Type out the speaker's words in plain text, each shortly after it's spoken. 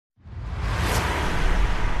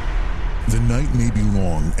The night may be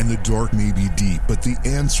long and the dark may be deep, but the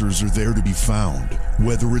answers are there to be found.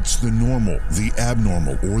 Whether it's the normal, the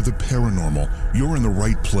abnormal, or the paranormal, you're in the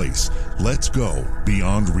right place. Let's go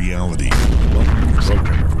beyond reality. Welcome to the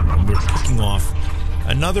program, everyone. We're kicking off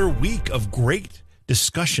another week of great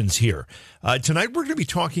discussions here. Tonight we're going to be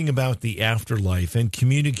talking about the afterlife and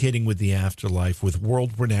communicating with the afterlife with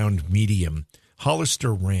world-renowned medium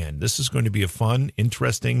Hollister Rand. This is going to be a fun,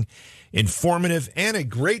 interesting, informative, and a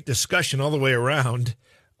great discussion all the way around.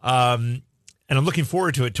 And I'm looking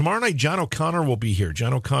forward to it. Tomorrow night, John O'Connor will be here.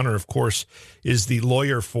 John O'Connor, of course, is the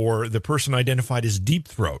lawyer for the person identified as Deep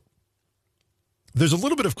Throat. There's a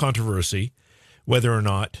little bit of controversy whether or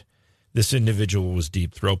not this individual was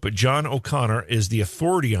Deep Throat, but John O'Connor is the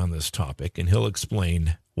authority on this topic, and he'll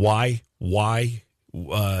explain why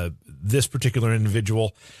this particular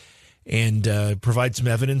individual and provide some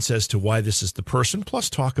evidence as to why this is the person, plus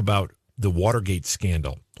talk about the Watergate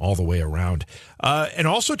scandal all the way around. And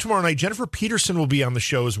also tomorrow night, Jennifer Peterson will be on the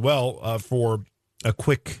show as well for a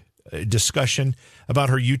quick discussion about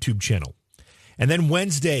her YouTube channel. And then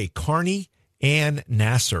Wednesday, Carney Ann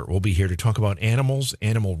Nasser will be here to talk about animals,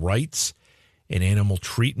 animal rights, and animal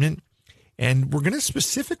treatment. And we're going to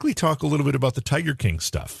specifically talk a little bit about the Tiger King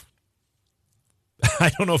stuff. I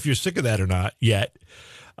don't know if you're sick of that or not yet.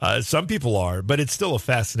 Some people are, but it's still a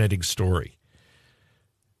fascinating story.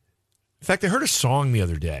 In fact, I heard a song the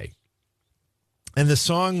other day, and the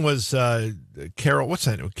song was Carol. What's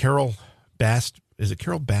that? Carol Bast? Is it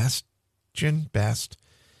Carol Bastian? Bast?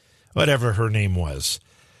 Whatever her name was,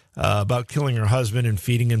 about killing her husband and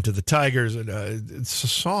feeding him to the tigers. And it's a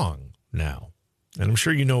song now, and I'm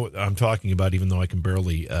sure you know what I'm talking about, even though I can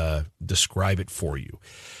barely describe it for you.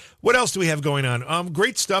 What else do we have going on?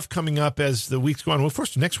 Great stuff coming up as the week's go on. Well,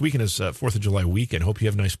 first, next weekend is 4th of July weekend. Hope you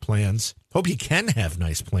have nice plans. Hope you can have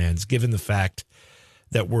nice plans, given the fact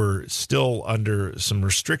that we're still under some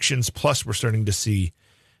restrictions. Plus, we're starting to see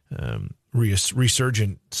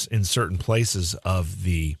resurgence in certain places of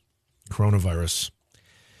the coronavirus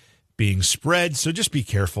being spread. So just be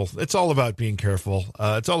careful. It's all about being careful.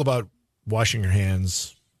 It's all about washing your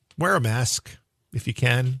hands. Wear a mask if you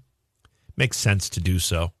can. Makes sense to do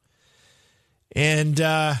so. And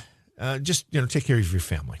just, take care of your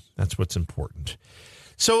family. That's what's important.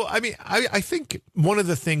 So, I mean, I think one of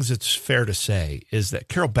the things that's fair to say is that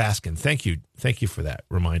Carol Baskin, thank you for that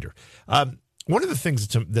reminder. One of the things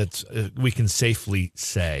that's we can safely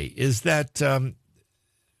say is that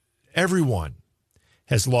everyone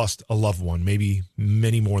has lost a loved one, maybe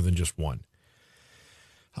many more than just one.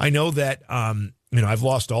 I know that, I've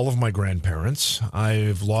lost all of my grandparents.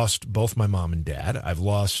 I've lost both my mom and dad. I've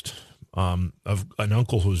lost of an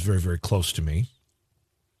uncle who was very, very close to me.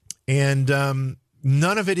 And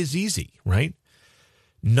none of it is easy, right?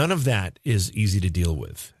 None of that is easy to deal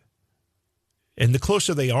with. And the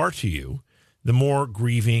closer they are to you, the more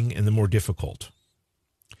grieving and the more difficult.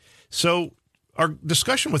 So our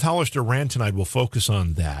discussion with Hollister Rand tonight will focus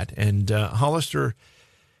on that. And Hollister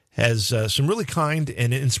has some really kind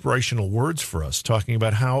and inspirational words for us, talking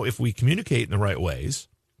about how if we communicate in the right ways,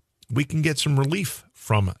 we can get some relief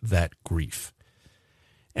from that grief,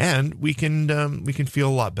 and we can feel a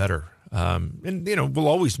lot better. And we'll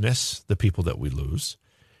always miss the people that we lose,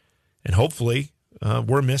 and hopefully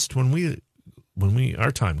we're missed when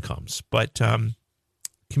our time comes. But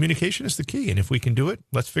communication is the key, and if we can do it,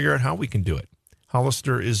 let's figure out how we can do it.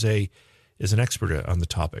 Hollister is an expert on the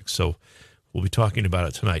topic, so we'll be talking about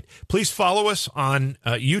it tonight. Please follow us on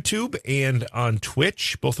YouTube and on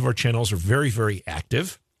Twitch. Both of our channels are very, very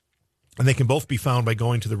active, and they can both be found by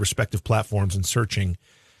going to the respective platforms and searching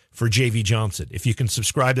for JV Johnson. If you can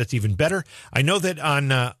subscribe, that's even better. I know that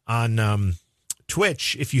on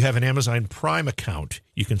Twitch, if you have an Amazon Prime account,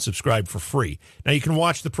 you can subscribe for free. Now, you can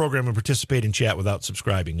watch the program and participate in chat without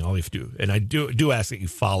subscribing. All you have to do, and I do ask that you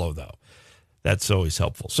follow, though. That's always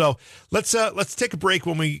helpful. So let's take a break.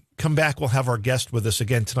 When we come back, we'll have our guest with us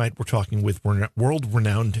again tonight. We're talking with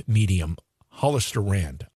world-renowned medium Hollister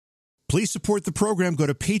Rand. Please support the program. Go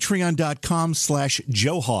to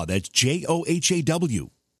patreon.com/Johaw. That's JOHAW.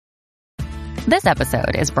 This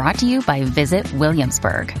episode is brought to you by Visit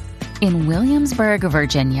Williamsburg. In Williamsburg,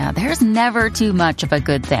 Virginia, there's never too much of a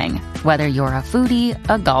good thing. Whether you're a foodie,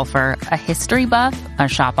 a golfer, a history buff, a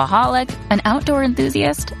shopaholic, an outdoor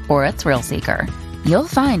enthusiast, or a thrill seeker, you'll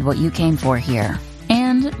find what you came for here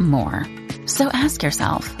and more. So ask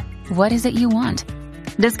yourself, what is it you want?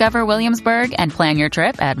 Discover Williamsburg and plan your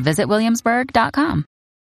trip at visitwilliamsburg.com.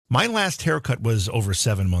 My last haircut was over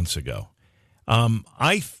 7 months ago.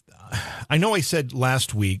 I know I said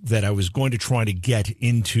last week that I was going to try to get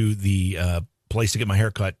into the place to get my hair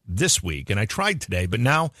cut this week, and I tried today, but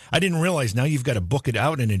now I didn't realize now you've got to book it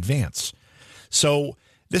out in advance. So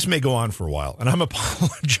this may go on for a while, and I'm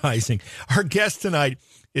apologizing. Our guest tonight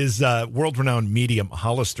is world-renowned medium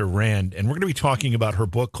Hollister Rand, and we're going to be talking about her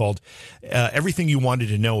book called Everything You Wanted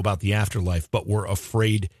to Know About the Afterlife, But Were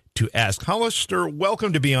Afraid to Ask. Hollister,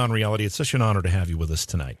 welcome to Beyond Reality. It's such an honor to have you with us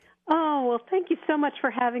tonight. Oh, well, thank you so much for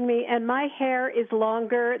having me. And my hair is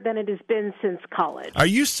longer than it has been since college. Are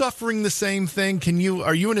you suffering the same thing?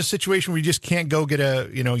 Are you in a situation where you just can't go get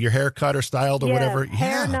your hair cut or styled or whatever?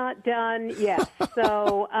 Hair not done. Yes.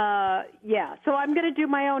 So, So I'm going to do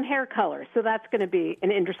my own hair color. So that's going to be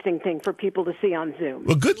an interesting thing for people to see on Zoom.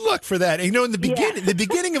 Well, good luck for that. In the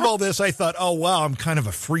beginning of all this, I thought, oh, wow, I'm kind of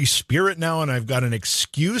a free spirit now and I've got an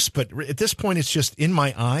excuse. But at this point, it's just in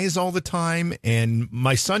my eyes all the time. And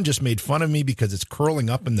my son just made fun of me because it's curling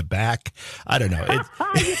up in the back. I don't know.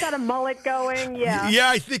 You got a mullet going, yeah. Yeah,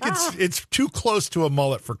 I think it's too close to a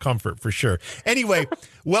mullet for comfort, for sure. Anyway,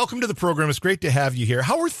 welcome to the program. It's great to have you here.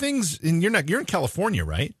 How are things? You're in California,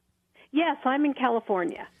 right? Yes, I'm in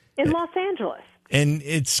California, in Los Angeles. And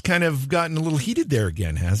it's kind of gotten a little heated there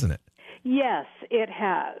again, hasn't it? Yes, it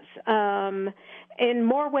has. In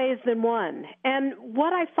more ways than one. And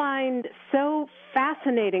what I find so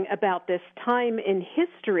fascinating about this time in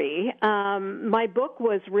history, my book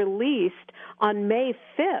was released on May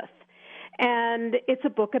 5th, and it's a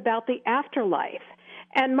book about the afterlife.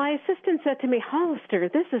 And my assistant said to me, Hollister,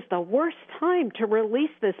 this is the worst time to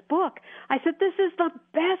release this book. I said, this is the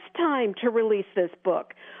best time to release this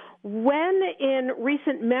book. When in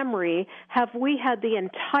recent memory have we had the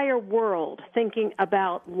entire world thinking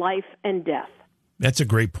about life and death? That's a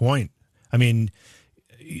great point. I mean,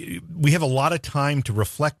 we have a lot of time to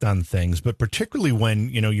reflect on things, but particularly when,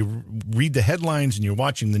 you read the headlines and you're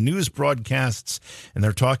watching the news broadcasts and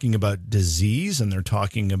they're talking about disease and they're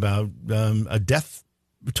talking about a death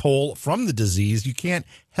toll from the disease, you can't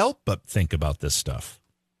help but think about this stuff.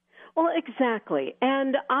 Well, exactly.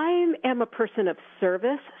 And I am a person of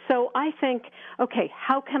service, so I think, okay,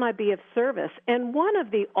 how can I be of service? And one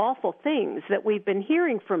of the awful things that we've been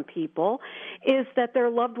hearing from people is that their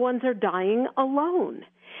loved ones are dying alone.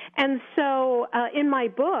 And so in my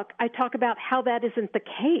book, I talk about how that isn't the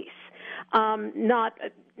case.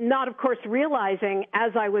 Not, of course, realizing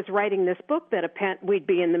as I was writing this book that we'd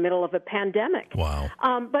be in the middle of a pandemic. Wow.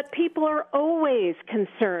 But people are always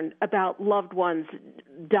concerned about loved ones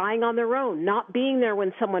dying on their own, not being there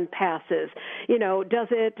when someone passes. Does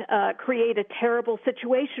it create a terrible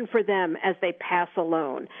situation for them as they pass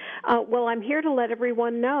alone? Well, I'm here to let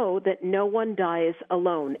everyone know that no one dies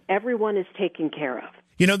alone. Everyone is taken care of.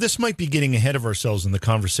 This might be getting ahead of ourselves in the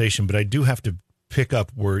conversation, but I do have to pick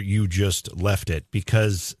up where you just left it,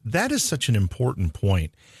 because that is such an important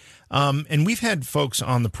point. And we've had folks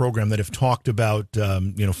on the program that have talked about,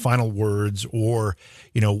 final words or,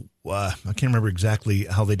 I can't remember exactly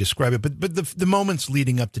how they describe it, but the moments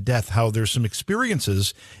leading up to death, how there's some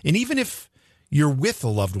experiences. And even if you're with a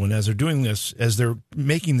loved one as they're doing this, as they're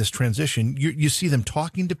making this transition, you see them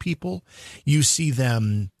talking to people. You see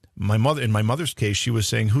them, in my mother's case, she was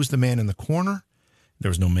saying, who's the man in the corner? There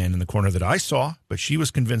was no man in the corner that I saw, but she was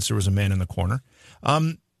convinced there was a man in the corner.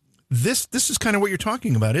 This is kind of what you're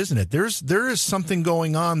talking about, isn't it? There is something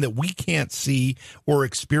going on that we can't see or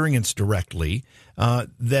experience directly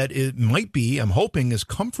that it might be, I'm hoping, is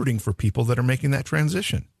comforting for people that are making that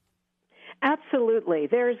transition. Absolutely.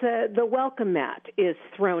 The welcome mat is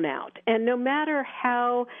thrown out. And no matter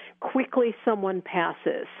how quickly someone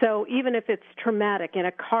passes, so even if it's traumatic in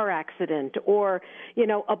a car accident or,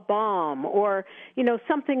 a bomb or,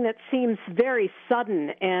 something that seems very sudden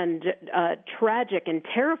and tragic and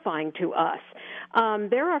terrifying to us,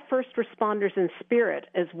 there are first responders in spirit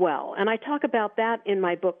as well. And I talk about that in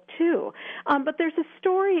my book, too. But there's a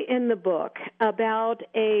story in the book about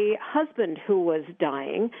a husband who was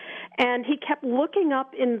dying, and he kept looking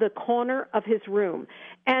up in the corner of his room.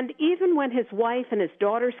 And even when his wife and his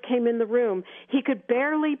daughters came in the room, he could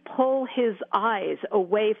barely pull his eyes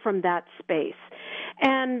away from that space.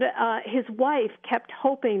 And his wife kept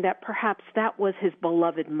hoping that perhaps that was his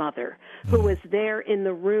beloved mother who was there in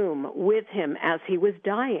the room with him as he was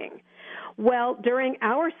dying. Well, during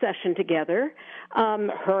our session together,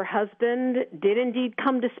 her husband did indeed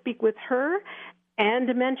come to speak with her and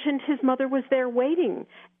mentioned his mother was there waiting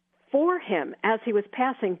for him as he was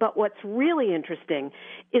passing. But what's really interesting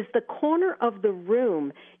is the corner of the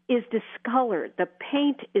room is discolored. The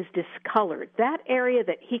paint is discolored. That area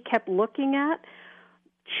that he kept looking at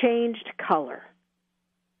changed color.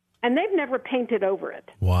 And they've never painted over it.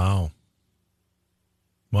 Wow.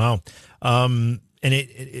 And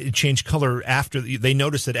it changed color after they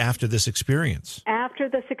noticed it after this experience. After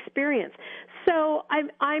this experience. So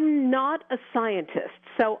I'm not a scientist,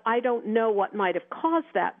 so I don't know what might have caused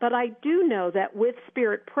that, but I do know that with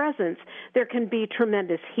spirit presence, there can be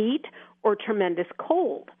tremendous heat or tremendous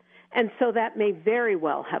cold. And so that may very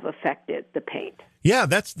well have affected the paint. Yeah,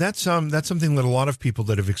 that's something that a lot of people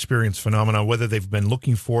that have experienced phenomena, whether they've been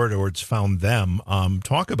looking for it or it's found them,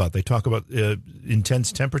 talk about. They talk about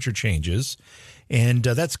intense temperature changes, and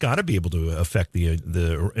that's got to be able to affect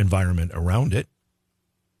the environment around it.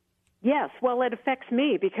 Yes, well, it affects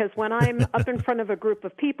me because when I'm up in front of a group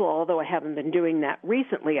of people, although I haven't been doing that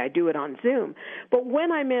recently, I do it on Zoom. But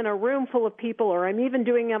when I'm in a room full of people or I'm even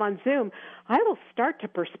doing it on Zoom, I will start to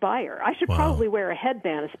perspire. I should probably wear a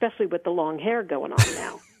headband, especially with the long hair going on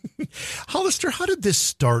now. Hollister, how did this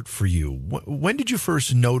start for you? When did you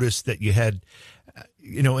first notice that you had,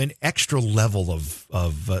 an extra level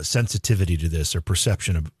of sensitivity to this or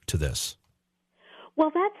perception to this? Well,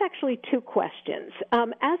 that's actually two questions.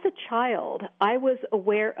 As a child, I was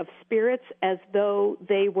aware of spirits as though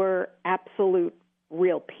they were absolute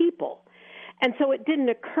real people. And so it didn't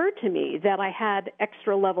occur to me that I had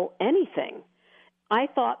extra level anything. I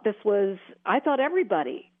thought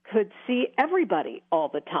everybody could see everybody all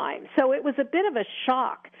the time. So it was a bit of a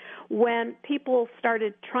shock when people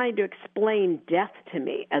started trying to explain death to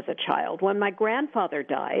me as a child. When my grandfather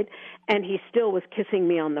died, and he still was kissing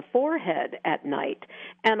me on the forehead at night,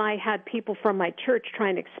 and I had people from my church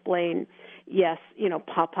trying to explain, yes,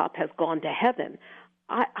 Pop has gone to heaven.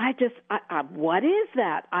 I what is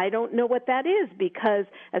that? I don't know what that is, because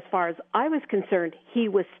as far as I was concerned, he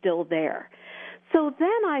was still there. So then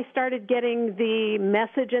I started getting the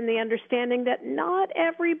message and the understanding that not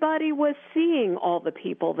everybody was seeing all the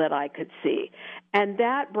people that I could see. And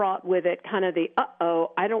that brought with it kind of the,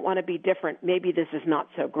 I don't want to be different. Maybe this is not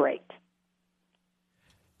so great.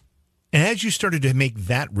 And as you started to make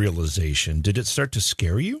that realization, did it start to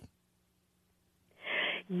scare you?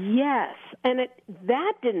 Yes, and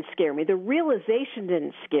that didn't scare me. The realization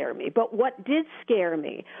didn't scare me. But what did scare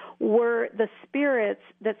me were the spirits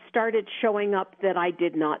that started showing up that I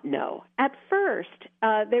did not know. At first,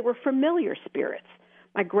 they were familiar spirits.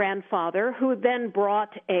 My grandfather, who then brought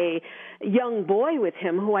a young boy with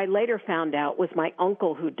him, who I later found out was my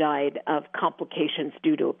uncle who died of complications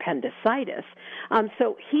due to appendicitis.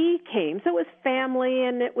 So he came. So it was family,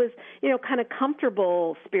 and it was, kind of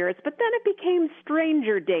comfortable spirits. But then it became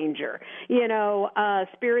stranger danger,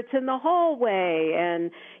 spirits in the hallway.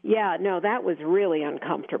 And, that was really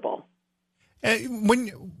uncomfortable.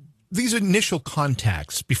 When these initial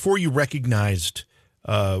contacts, before you recognized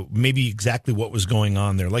maybe exactly what was going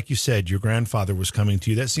on there. Like you said, your grandfather was coming to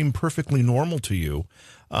you. That seemed perfectly normal to you.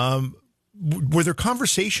 Were there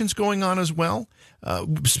conversations going on as well,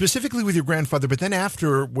 specifically with your grandfather? But then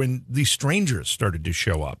after, when these strangers started to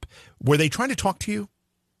show up, were they trying to talk to you?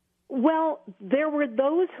 Well, there were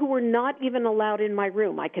those who were not even allowed in my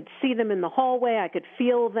room. I could see them in the hallway. I could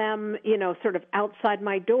feel them, sort of outside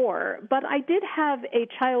my door. But I did have a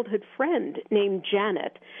childhood friend named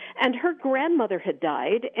Janet, and her grandmother had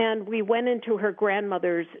died, and we went into her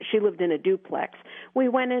grandmother's, she lived in a duplex. We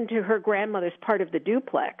went into her grandmother's part of the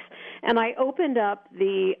duplex, and I opened up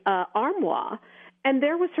the armoire, and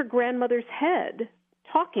there was her grandmother's head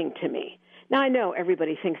talking to me. Now, I know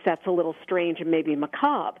everybody thinks that's a little strange and maybe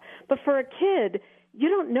macabre, but for a kid, you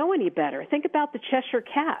don't know any better. Think about the Cheshire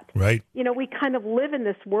Cat. Right. We kind of live in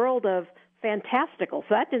this world of fantastical,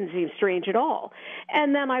 so that didn't seem strange at all.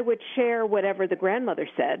 And then I would share whatever the grandmother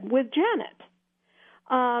said with Janet.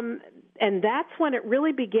 And that's when it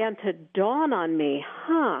really began to dawn on me,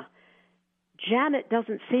 Janet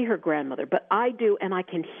doesn't see her grandmother, but I do, and I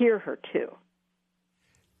can hear her too.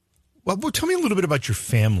 Well, tell me a little bit about your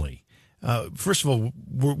family. First of all,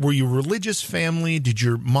 were you a religious family? Did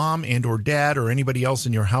your mom and or dad or anybody else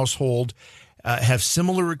in your household have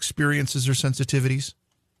similar experiences or sensitivities?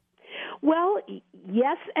 Well,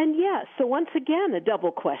 yes and yes. So once again, a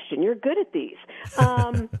double question. You're good at these.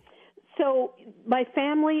 So my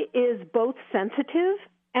family is both sensitive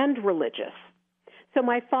and religious. So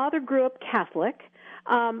my father grew up Catholic,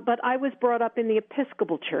 but I was brought up in the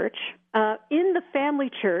Episcopal Church, in the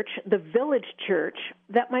family church, the village church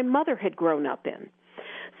that my mother had grown up in.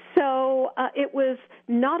 So it was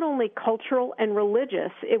not only cultural and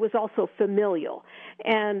religious, it was also familial.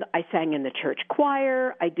 And I sang in the church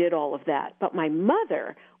choir, I did all of that. But my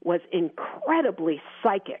mother was incredibly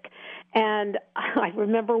psychic. And I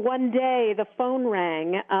remember one day the phone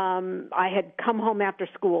rang. I had come home after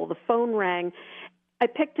school. The phone rang. I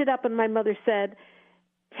picked it up and my mother said,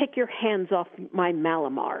 "Take your hands off my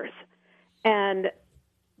Malamars." And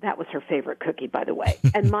That was her favorite cookie, by the way.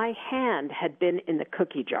 And my hand had been in the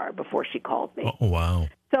cookie jar before she called me. Oh, wow.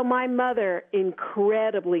 So my mother,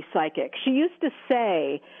 incredibly psychic. She used to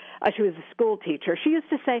say, she was a school teacher, she used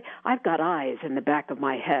to say, I've got eyes in the back of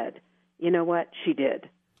my head. You know what? She did.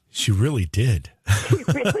 She really did. She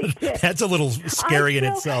really did. That's a little scary in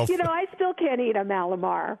itself. I still can't eat a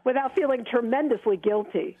Malamar without feeling tremendously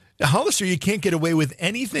guilty. Hollister, you can't get away with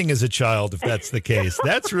anything as a child if that's the case.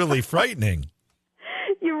 That's really frightening.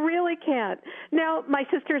 You really can't. Now, my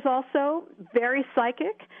sister's also very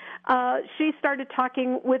psychic. She started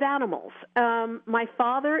talking with animals. My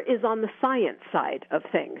father is on the science side of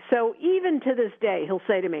things. So even to this day, he'll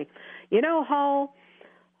say to me, Hall,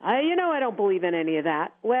 I don't believe in any of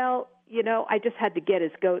that. Well, I just had to get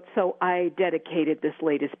his goat, so I dedicated this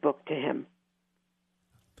latest book to him.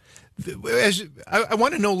 I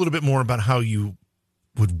want to know a little bit more about how you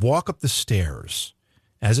would walk up the stairs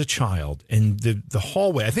as a child, and the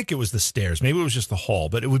hallway, I think it was the stairs. Maybe it was just the hall,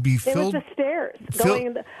 but it would be filled. It was the stairs.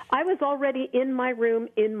 I was already in my room,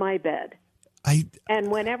 in my bed.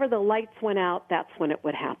 And whenever the lights went out, that's when it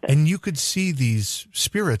would happen. And you could see these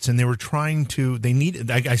spirits, and they were trying to,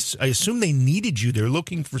 I assume they needed you. They're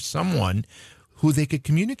looking for someone who they could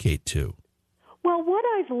communicate to. Well, what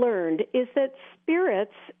I've learned is that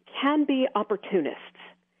spirits can be opportunists.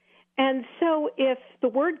 And so if the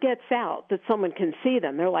word gets out that someone can see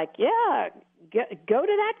them, they're like, yeah, go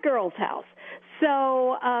to that girl's house.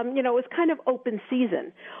 So, it was kind of open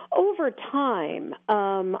season. Over time,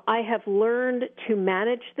 I have learned to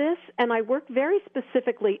manage this, and I work very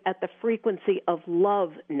specifically at the frequency of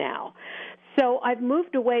love now. So I've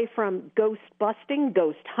moved away from ghost busting,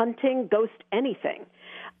 ghost hunting, ghost anything.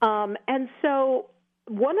 And so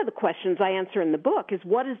one of the questions I answer in the book is,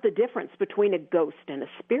 what is the difference between a ghost and a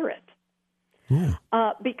spirit?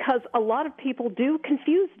 Because a lot of people do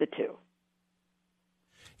confuse the two.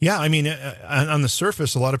 Yeah, I mean, on the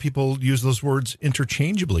surface, a lot of people use those words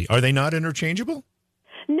interchangeably. Are they not interchangeable?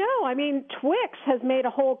 No, I mean, Twix has made a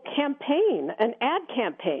whole campaign, an ad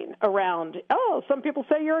campaign around, some people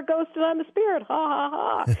say you're a ghost and I'm a spirit, ha,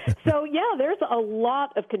 ha, ha. So, yeah, there's a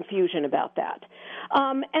lot of confusion about that.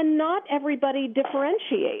 And not everybody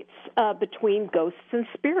differentiates between ghosts and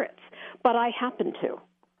spirits, but I happen to.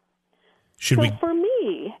 For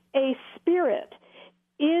me, a spirit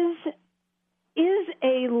is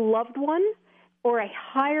a loved one or a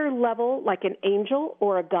higher level, like an angel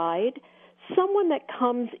or a guide, someone that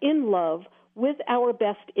comes in love with our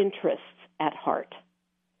best interests at heart.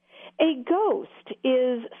 A ghost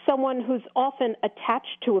is someone who's often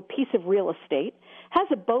attached to a piece of real estate, has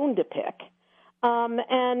a bone to pick,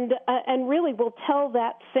 and really will tell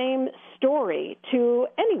that same story to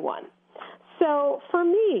anyone. So for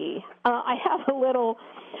me, I have a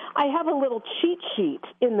little cheat sheet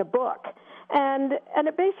in the book, and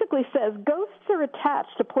it basically says ghosts are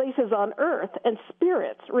attached to places on earth, and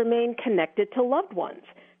spirits remain connected to loved ones.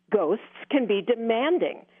 Ghosts can be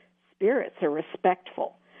demanding. Spirits are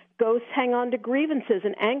respectful. Ghosts hang on to grievances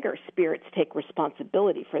and anger. Spirits take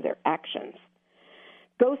responsibility for their actions.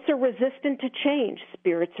 Ghosts are resistant to change.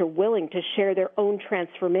 Spirits are willing to share their own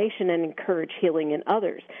transformation and encourage healing in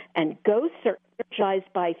others. And ghosts are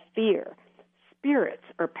energized by fear. Spirits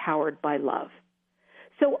are powered by love.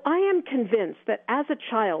 So I am convinced that as a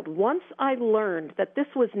child, once I learned that this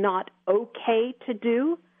was not okay to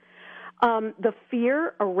do, the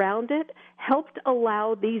fear around it helped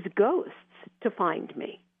allow these ghosts to find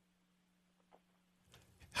me.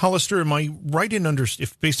 Hollister, am I right in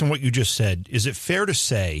if based on what you just said, is it fair to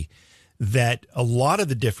say that a lot of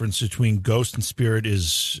the difference between ghost and spirit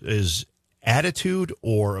is attitude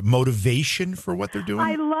or motivation for what they're doing?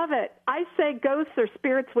 I love it. I say ghosts are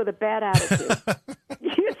spirits with a bad attitude.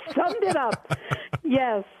 You summed it up.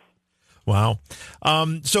 Yes. Wow.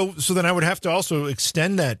 So then I would have to also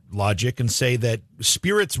extend that logic and say that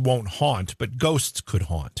spirits won't haunt, but ghosts could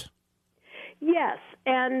haunt. Yes.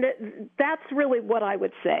 And that's really what I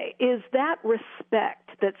would say, is that respect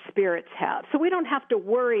that spirits have. So we don't have to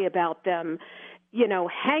worry about them,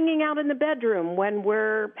 hanging out in the bedroom when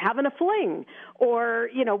we're having a fling or,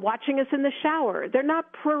 watching us in the shower. They're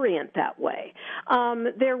not prurient that way.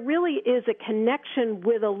 There really is a connection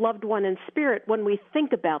with a loved one in spirit when we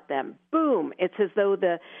think about them. Boom, it's as though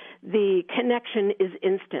the connection is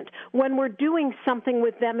instant. When we're doing something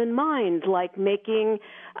with them in mind, like making,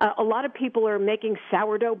 a lot of people are making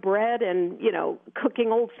sourdough bread and,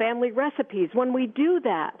 cooking old family recipes. When we do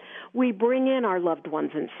that, we bring in our loved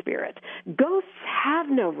ones in spirit. Ghosts have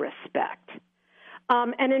no respect.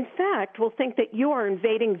 And in fact, will think that you are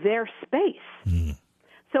invading their space.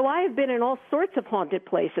 So I have been in all sorts of haunted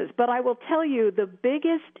places, but I will tell you the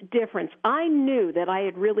biggest difference, I knew that I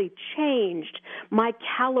had really changed my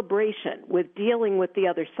calibration with dealing with the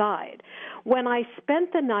other side. When I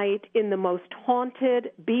spent the night in the most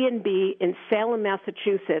haunted B&B in Salem,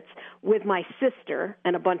 Massachusetts with my sister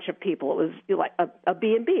and a bunch of people, it was like a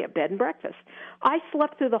B&B, a bed and breakfast. I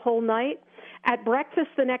slept through the whole night. At breakfast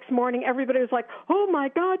the next morning, everybody was like, oh, my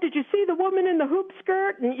God, did you see the woman in the hoop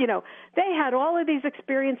skirt? And, they had all of these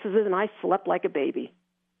experiences, and I slept like a baby.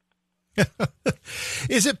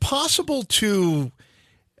 Is it possible to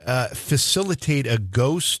facilitate a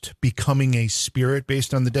ghost becoming a spirit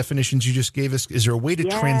based on the definitions you just gave us? Is there a way to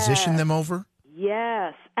transition them over?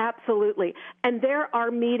 Yes, absolutely. And there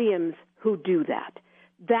are mediums who do that.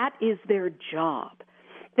 That is their job.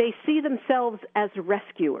 They see themselves as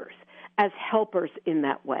rescuers, as helpers in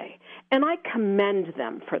that way. And I commend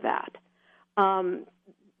them for that.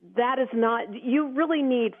 That is not, you really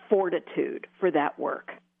need fortitude for that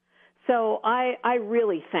work. So I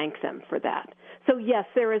really thank them for that. So yes,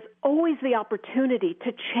 there is always the opportunity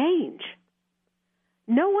to change.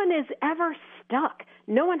 No one is ever stuck.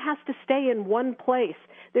 No one has to stay in one place.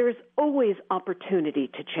 There is always opportunity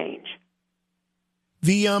to change.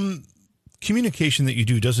 The communication that you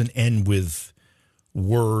do doesn't end with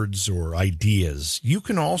words or ideas. You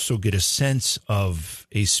can also get a sense of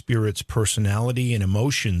a spirit's personality and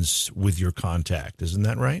emotions with your contact. Isn't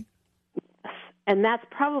that right? Yes. And that's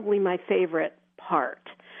probably my favorite part,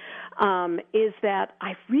 is that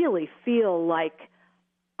I really feel like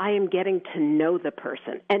I am getting to know the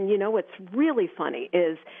person. And, what's really funny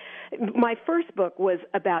is my first book was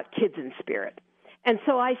about kids in spirit. And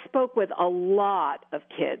so I spoke with a lot of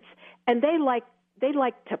kids, and they like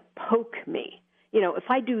to poke me. If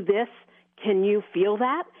I do this, can you feel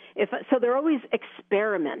that? So they're always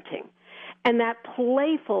experimenting. And that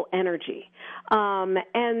playful energy,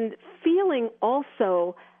 and feeling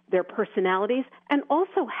also their personalities and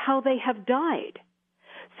also how they have died.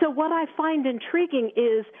 So what I find intriguing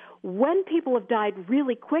is when people have died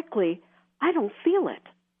really quickly, I don't feel it.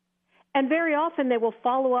 And very often they will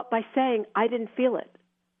follow up by saying, I didn't feel it.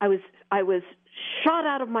 I was shot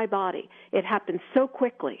out of my body. It happened so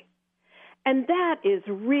quickly. And that is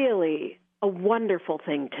really a wonderful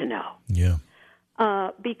thing to know. Yeah.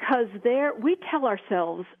 Because we tell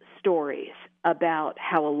ourselves stories about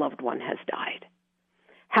how a loved one has died,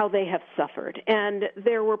 how they have suffered. And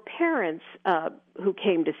there were parents who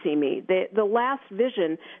came to see me. The last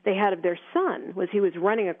vision they had of their son was he was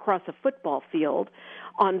running across a football field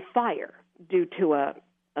on fire due to a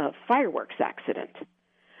fireworks accident.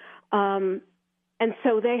 And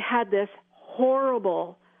so they had this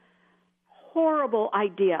horrible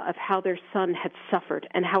idea of how their son had suffered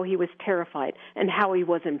and how he was terrified and how he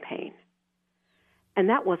was in pain. And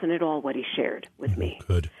that wasn't at all what he shared with me.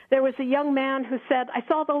 Good. There was a young man who said, I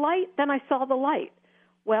saw the light, then I saw the light.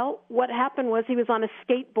 Well, what happened was he was on a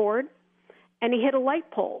skateboard and he hit a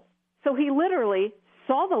light pole. So he literally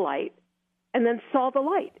saw the light and then saw the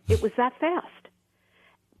light. It was that fast.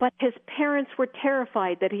 But his parents were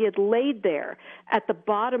terrified that he had laid there at the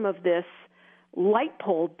bottom of this light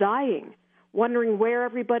pole dying, wondering where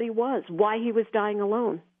everybody was, why he was dying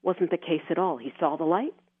alone. Wasn't the case at all. He saw the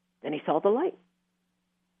light, then he saw the light.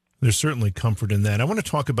 There's certainly comfort in that. I want to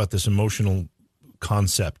talk about this emotional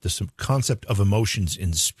concept, this concept of emotions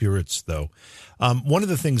in spirits, though. One of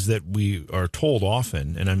the things that we are told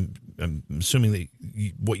often, and I'm assuming that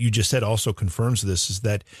what you just said also confirms this, is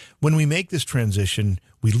that when we make this transition,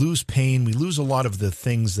 we lose pain, we lose a lot of the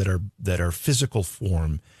things that our physical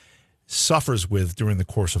form suffers with during the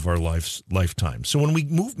course of our lifetime. So when we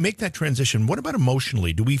make that transition, what about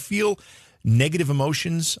emotionally? Do we feel negative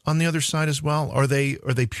emotions on the other side as well? Are they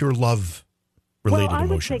pure love related emotions? Well,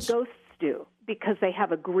 I would say ghosts do, because they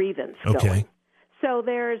have a grievance going. Okay. So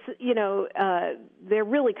there's, they're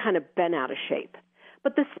really kind of bent out of shape.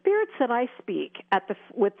 But the spirits that I speak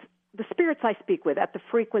with at the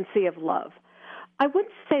frequency of love, I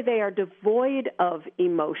wouldn't say they are devoid of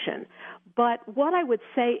emotion, but what I would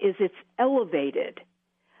say is it's elevated.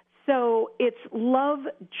 So it's love,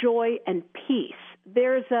 joy, and peace.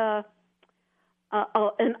 There's an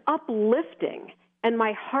uplifting, and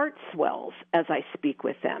my heart swells as I speak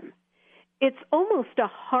with them. It's almost a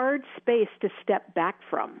hard space to step back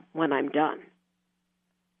from when I'm done.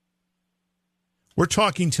 We're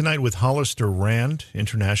talking tonight with Hollister Rand,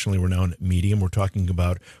 internationally renowned medium. We're talking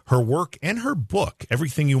about her work and her book,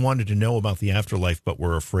 Everything You Wanted to Know About the Afterlife But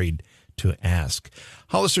Were Afraid to Ask.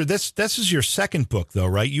 Hollister, this is your second book, though,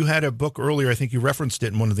 right? You had a book earlier. I think you referenced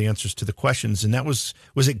it in one of the answers to the questions, and that was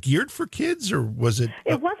it geared for kids, or was it?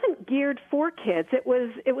 It wasn't geared for kids. It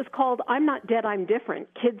was called "I'm Not Dead, I'm Different.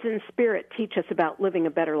 Kids in Spirit Teach Us About Living a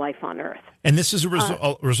Better Life on Earth." And this is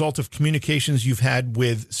a result of communications you've had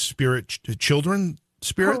with children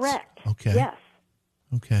spirits? Correct. Okay. Yes.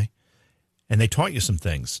 Okay. And they taught you some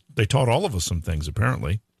things. They taught all of us some things,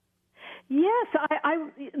 apparently. Yes.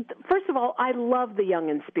 First of all, I love the young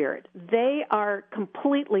in spirit. They are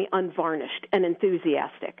completely unvarnished and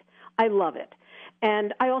enthusiastic. I love it.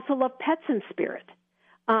 And I also love pets in spirit.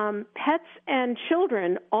 Pets and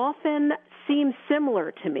children often seem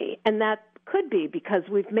similar to me, and that could be because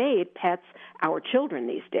we've made pets our children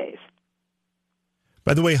these days.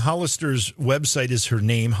 By the way, Hollister's website is her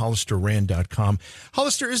name, HollisterRand.com.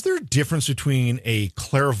 Hollister, is there a difference between a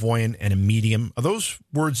clairvoyant and a medium? Are those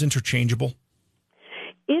words interchangeable?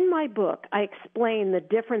 In my book, I explain the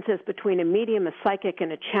differences between a medium, a psychic,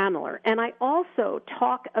 and a channeler. And I also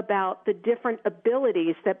talk about the different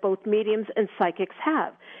abilities that both mediums and psychics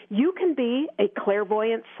have. You can be a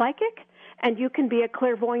clairvoyant psychic, and you can be a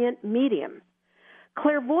clairvoyant medium.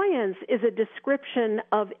 Clairvoyance is a description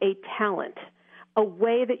of a talent, a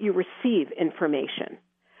way that you receive information.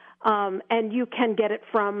 And you can get it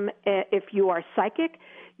from, if you are psychic,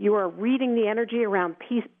 you are reading the energy around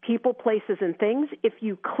people, places, and things. If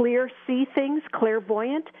you see things,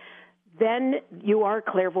 clairvoyant, then you are a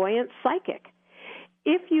clairvoyant psychic.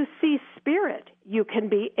 If you see spirit, you can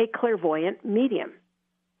be a clairvoyant medium.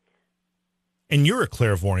 And you're a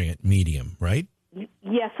clairvoyant medium, right?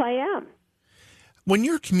 Yes, I am. When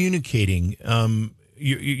you're communicating,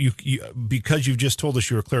 you because you've just told us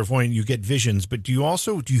you're a clairvoyant, you get visions, but do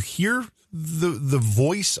you hear the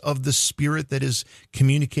voice of the spirit that is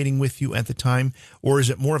communicating with you at the time, or is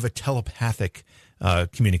it more of a telepathic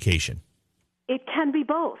communication? It can be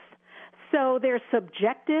both. So there's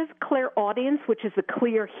subjective clairaudience, which is a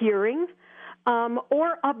clear hearing,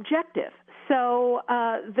 or objective. So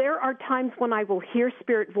there are times when I will hear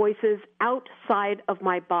spirit voices outside of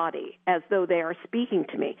my body as though they are speaking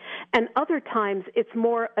to me. And other times it's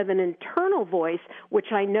more of an internal voice,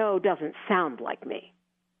 which I know doesn't sound like me.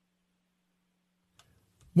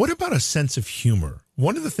 What about a sense of humor?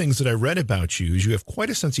 One of the things that I read about you is you have quite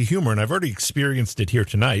a sense of humor, and I've already experienced it here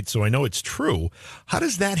tonight, so I know it's true. How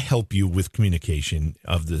does that help you with communication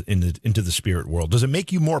into the spirit world? Does it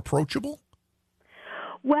make you more approachable?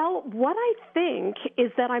 Well, what I think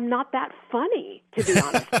is that I'm not that funny, to be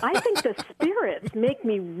honest. I think the spirits make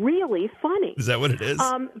me really funny. Is that what it is?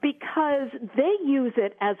 Because they use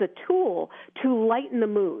it as a tool to lighten the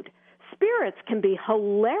mood. Spirits can be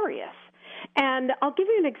hilarious. And I'll give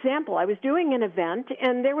you an example. I was doing an event,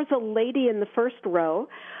 and there was a lady in the first row,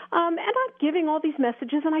 and I'm giving all these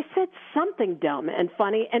messages, and I said something dumb and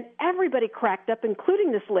funny, and everybody cracked up,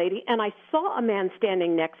 including this lady, and I saw a man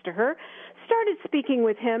standing next to her, started speaking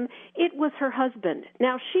with him. It was her husband.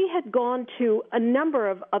 Now, she had gone to a number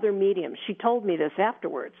of other mediums. She told me this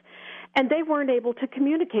afterwards. And they weren't able to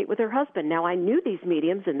communicate with her husband. Now, I knew these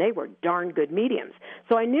mediums, and they were darn good mediums.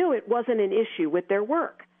 So I knew it wasn't an issue with their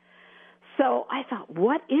work. So I thought,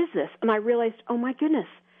 what is this? And I realized, oh, my goodness,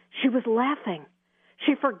 she was laughing.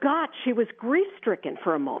 She forgot she was grief-stricken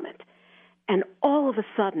for a moment. And all of a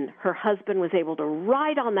sudden, her husband was able to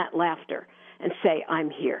ride on that laughter and say, I'm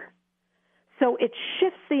here. So it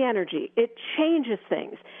shifts the energy. It changes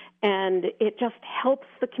things. And it just helps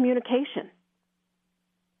the communication.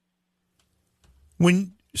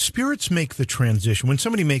 When spirits make the transition, when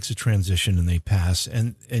somebody makes a transition and they pass,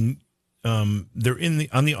 and they're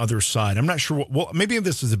on the other side. I'm not sure. Well, maybe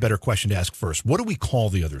this is a better question to ask first. What do we call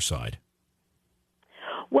the other side?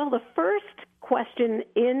 Well, the first question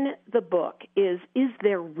in the book is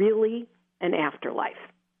there really an afterlife?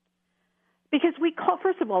 Because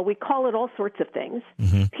first of all, we call it all sorts of things.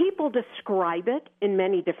 Mm-hmm. People describe it in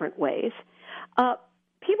many different ways.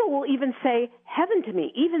 People will even say heaven to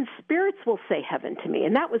me. Even spirits will say heaven to me.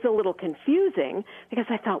 And that was a little confusing because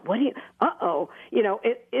I thought,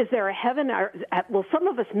 is there a heaven? Will some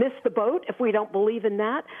of us miss the boat if we don't believe in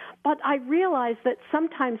that? But I realized that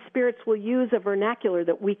sometimes spirits will use a vernacular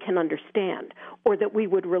that we can understand or that we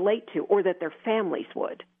would relate to or that their families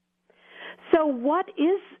would. So what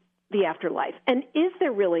is the afterlife? And is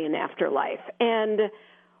there really an afterlife? And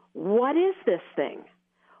what is this thing?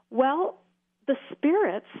 Well, the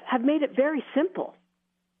spirits have made it very simple.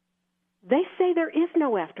 They say there is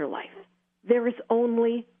no afterlife. There is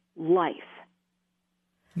only life.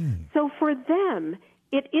 So for them,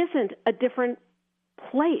 it isn't a different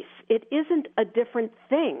place. It isn't a different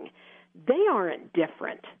thing. They aren't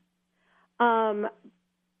different.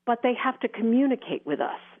 But they have to communicate with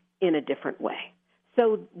us in a different way.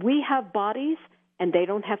 So we have bodies, and they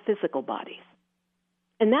don't have physical bodies.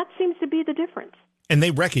 And that seems to be the difference. And they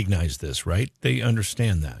recognize this, right? They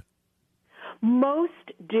understand that. Most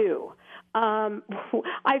do.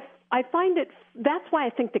 I find it. That's why I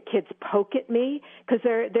think the kids poke at me, because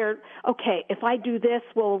they're okay. If I do this,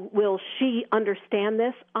 will she understand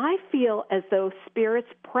this? I feel as though spirits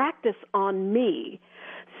practice on me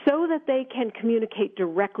so that they can communicate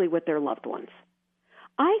directly with their loved ones.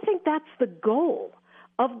 I think that's the goal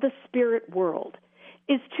of the spirit world,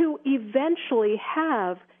 is to eventually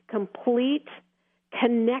have complete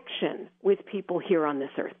connection with people here on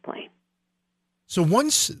this earth plane. So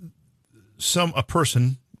once a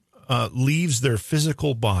person leaves their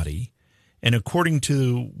physical body, and according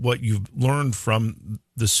to what you've learned from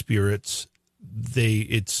the spirits,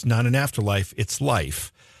 it's not an afterlife, it's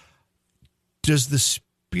life. Does the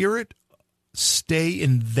spirit stay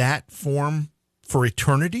in that form for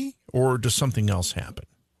eternity, or does something else happen?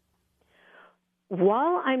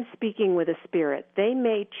 While I'm speaking with a spirit, they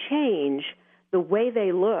may change the way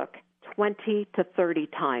they look 20 to 30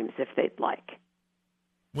 times if they'd like.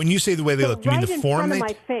 When you say the way they look, do you mean the form right in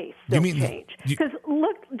front of my face, they'll change. Because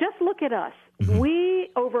just look at us. Mm-hmm. We,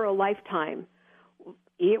 over a lifetime,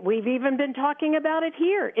 we've even been talking about it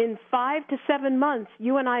here. In 5 to 7 months,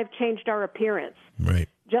 you and I have changed our appearance. Right.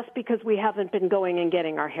 Just because we haven't been going and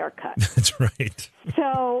getting our hair cut. That's right.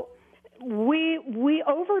 So we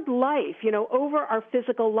over life, over our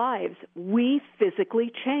physical lives, we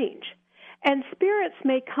physically change. And spirits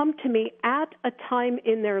may come to me at a time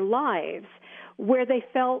in their lives where they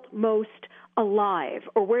felt most alive,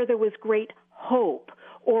 or where there was great hope,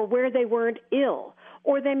 or where they weren't ill,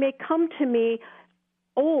 or they may come to me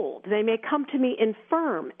old, they may come to me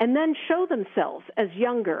infirm, and then show themselves as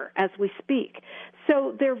younger as we speak.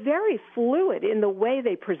 So they're very fluid in the way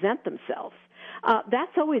they present themselves.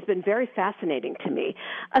 That's always been very fascinating to me,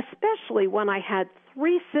 especially when I had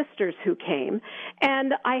 3 sisters who came,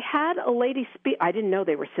 and I had a lady speak. I didn't know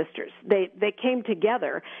they were sisters. They came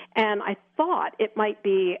together, and I thought it might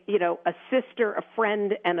be, a sister, a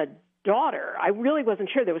friend, and a daughter. I really wasn't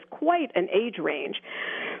sure. There was quite an age range.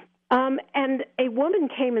 And a woman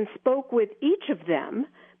came and spoke with each of them,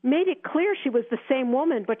 made it clear she was the same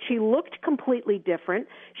woman, but she looked completely different.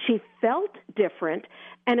 She felt different.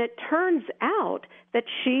 And it turns out that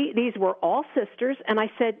these were all sisters. And I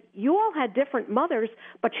said, you all had different mothers,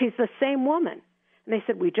 but she's the same woman. And they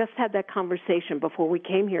said, we just had that conversation before we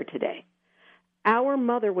came here today. Our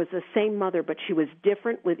mother was the same mother, but she was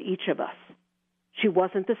different with each of us. She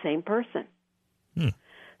wasn't the same person.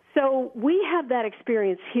 So we have that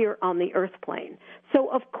experience here on the earth plane. So,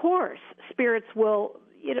 of course, spirits will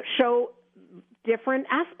show different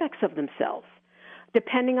aspects of themselves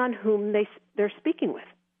depending on whom they're speaking with.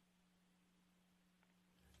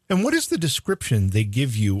 And what is the description they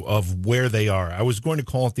give you of where they are? I was going to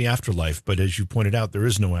call it the afterlife, but as you pointed out, there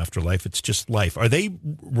is no afterlife. It's just life. Are they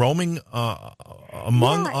roaming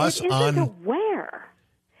among us it isn't a where.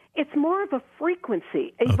 It's more of a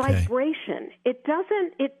frequency, a vibration. It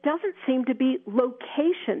doesn't seem to be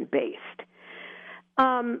location based.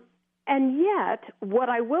 And yet, what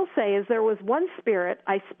I will say is there was one spirit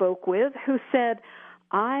I spoke with who said,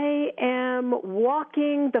 I am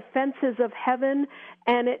walking the fences of heaven,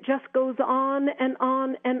 and it just goes on and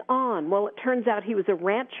on and on. Well, it turns out he was a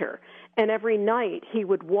rancher, and every night he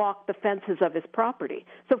would walk the fences of his property.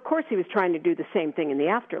 So, of course, he was trying to do the same thing in the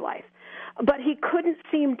afterlife. But he couldn't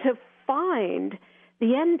seem to find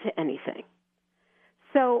the end to anything.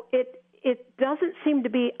 So it doesn't seem to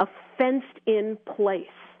be a fenced-in place.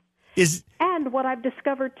 And what I've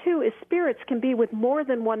discovered, too, is spirits can be with more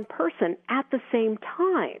than one person at the same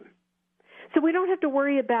time. So we don't have to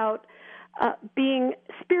worry about being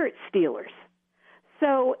spirit stealers.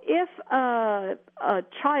 So if a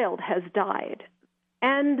child has died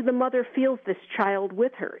and the mother feels this child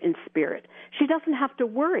with her in spirit, she doesn't have to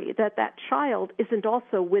worry that that child isn't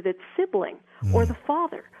also with its sibling or the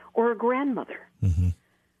father or a grandmother. Mm-hmm.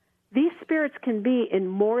 These spirits can be in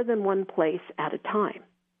more than one place at a time.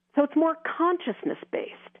 So it's more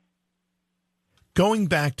consciousness-based. Going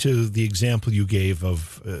back to the example you gave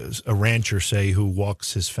of a rancher, say, who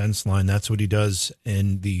walks his fence line, that's what he does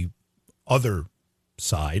in the other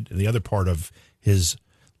side, the other part of his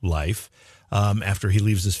life, after he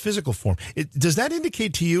leaves this physical form. Does that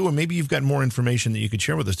indicate to you, or maybe you've got more information that you could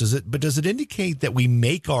share with us, does it indicate that we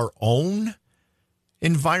make our own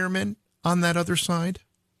environment on that other side?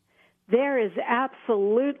 There is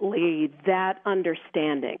absolutely that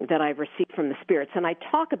understanding that I've received from the spirits, and I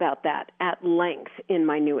talk about that at length in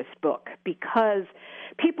my newest book, because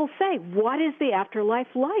people say, what is the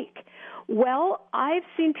afterlife like? Well, I've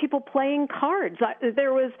seen people playing cards.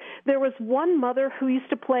 There was one mother who used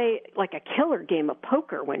to play like a killer game of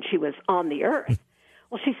poker when she was on the earth.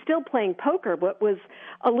 Well, she's still playing poker, but was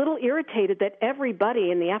a little irritated that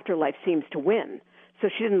everybody in the afterlife seems to win. So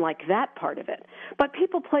she didn't like that part of it. But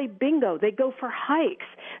people play bingo. They go for hikes.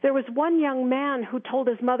 There was one young man who told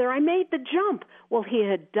his mother, I made the jump. Well, he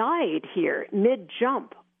had died here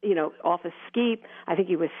mid-jump, off a ski. I think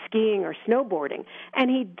he was skiing or snowboarding. And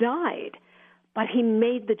he died. But he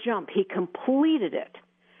made the jump. He completed it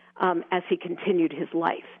as he continued his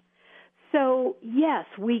life. So, yes,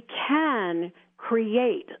 we can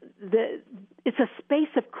create. It's a space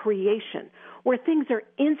of creation where things are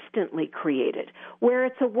instantly created, where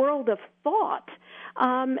it's a world of thought.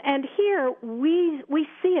 And here we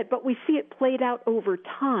see it, but we see it played out over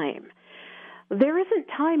time. There isn't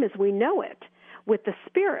time as we know it with the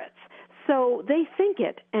spirits. So they think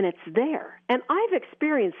it, and it's there. And I've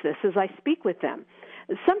experienced this as I speak with them.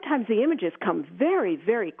 Sometimes the images come very,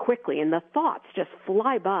 very quickly, and the thoughts just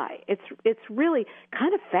fly by. It's really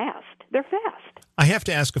kind of fast. They're fast. I have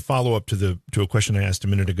to ask a follow-up to a question I asked a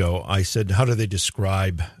minute ago. I said, how do they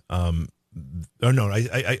describe, how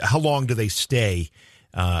long do they stay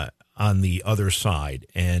on the other side?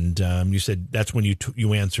 And you said that's when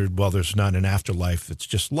you answered, well, there's not an afterlife. It's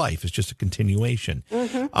just life. It's just a continuation.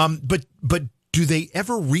 Mm-hmm. But do they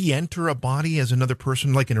ever re-enter a body as another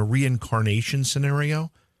person, like in a reincarnation scenario?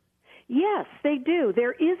 Yes, they do.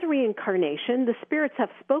 There is reincarnation. The spirits have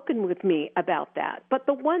spoken with me about that. But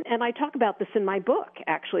and I talk about this in my book,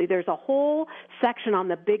 actually. There's a whole section on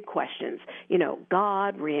the big questions,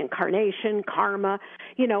 God, reincarnation, karma,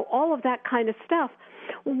 all of that kind of stuff.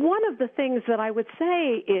 One of the things that I would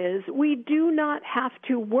say is we do not have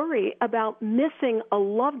to worry about missing a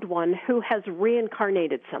loved one who has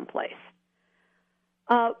reincarnated someplace.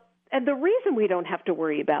 And the reason we don't have to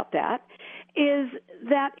worry about that is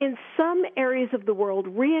that in some areas of the world,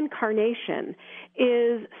 reincarnation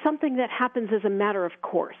is something that happens as a matter of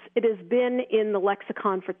course. It has been in the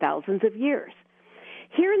lexicon for thousands of years.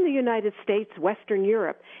 Here in the United States, Western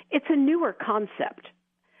Europe, it's a newer concept.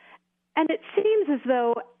 And it seems as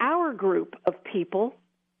though our group of people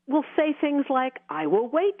will say things like, I will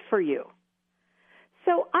wait for you.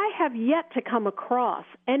 So I have yet to come across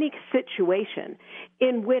any situation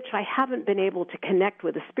in which I haven't been able to connect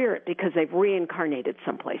with a spirit because they've reincarnated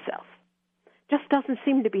someplace else. Just doesn't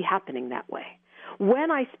seem to be happening that way. When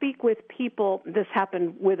I speak with people, this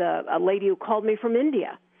happened with a lady who called me from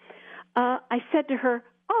India. I said to her,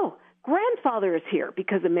 oh, grandfather is here,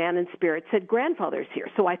 because a man in spirit said grandfather is here.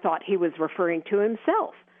 So I thought he was referring to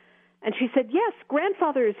himself. And she said, yes,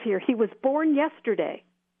 grandfather is here. He was born yesterday.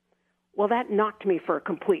 Well, that knocked me for a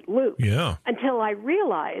complete loop. Yeah. Until I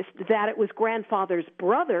realized that it was grandfather's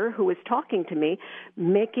brother who was talking to me,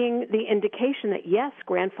 making the indication that, yes,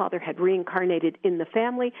 grandfather had reincarnated in the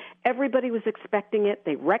family. Everybody was expecting it.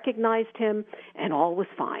 They recognized him, and all was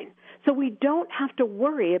fine. So we don't have to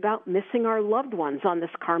worry about missing our loved ones on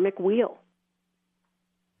this karmic wheel.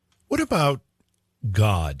 What about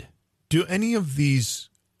God? Do any of these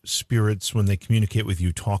spirits, when they communicate with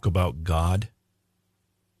you, talk about God?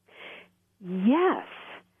 Yes,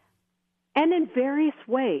 and in various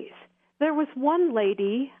ways. There was one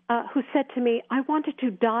lady who said to me, I wanted to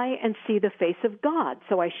die and see the face of God.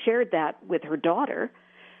 So I shared that with her daughter.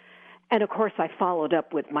 And, of course, I followed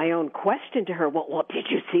up with my own question to her, well, did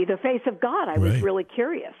you see the face of God? I was really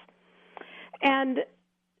curious. And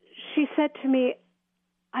she said to me,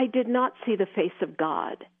 I did not see the face of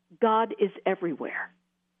God. God is everywhere.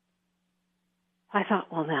 I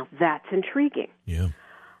thought, well, now that's intriguing. Yeah.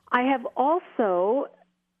 I have also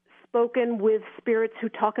spoken with spirits who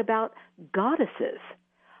talk about goddesses.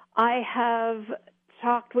 I have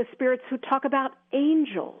talked with spirits who talk about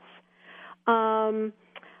angels.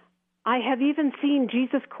 I have even seen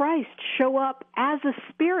Jesus Christ show up as a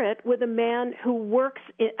spirit with a man who works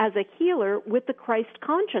as a healer with the Christ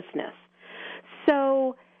consciousness.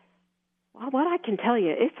 So, what I can tell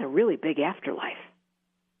you, it's a really big afterlife.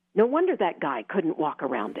 No wonder that guy couldn't walk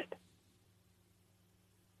around it.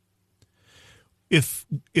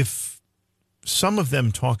 If some of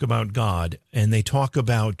them talk about God and they talk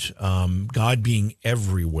about God being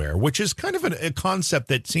everywhere, which is kind of a concept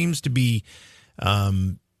that seems to be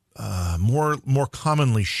more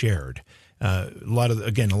commonly shared. A lot of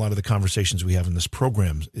the conversations we have in this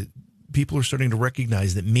program, people are starting to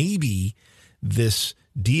recognize that maybe this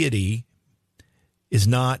deity is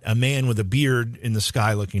not a man with a beard in the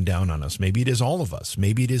sky looking down on us. Maybe it is all of us.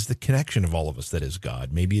 Maybe it is the connection of all of us that is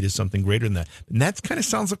God. Maybe it is something greater than that. And that kind of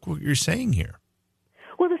sounds like what you're saying here.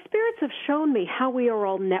 Well, the spirits have shown me how we are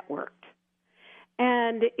all networked.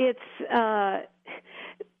 And it's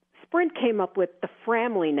Sprint came up with the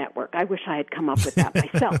Framley Network. I wish I had come up with that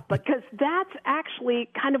myself, because that's actually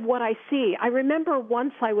kind of what I see. I remember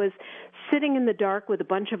once I was sitting in the dark with a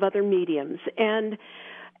bunch of other mediums, and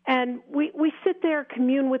we sit there,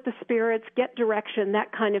 commune with the spirits, get direction,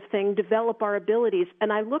 that kind of thing, develop our abilities.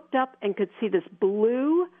 And I looked up and could see this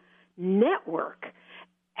blue network,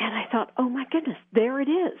 and I thought, oh my goodness, there it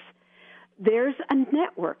is. There's a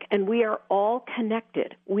network, and we are all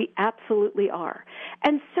connected. We absolutely are.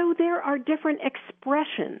 And so there are different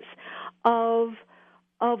expressions of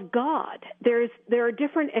God. There are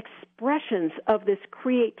different expressions of this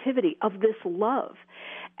creativity, of this love.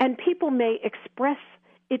 And people may express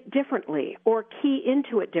it differently or key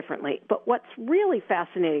into it differently. But what's really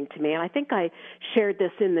fascinating to me, and I think I shared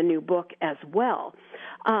this in the new book as well,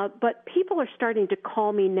 but people are starting to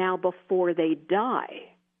call me now before they die.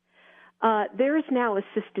 There is now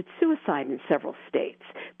assisted suicide in several states.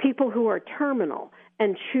 People who are terminal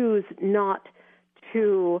and choose not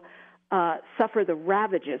to suffer the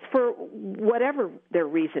ravages, for whatever their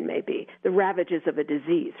reason may be, the ravages of a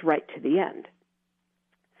disease right to the end.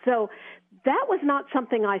 So that was not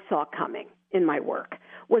something I saw coming in my work,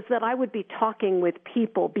 was that I would be talking with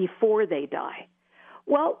people before they die.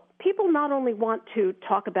 Well, people not only want to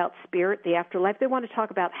talk about spirit, the afterlife, they want to talk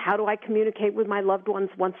about how do I communicate with my loved ones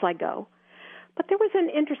once I go. But there was an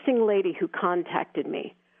interesting lady who contacted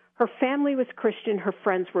me. Her family was Christian, her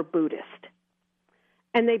friends were Buddhist.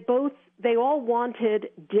 And they all wanted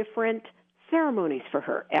different ceremonies for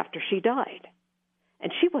her after she died.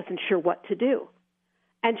 And she wasn't sure what to do.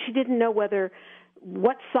 And she didn't know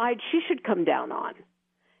what side she should come down on.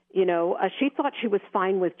 You know, she thought she was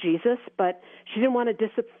fine with Jesus, but she didn't want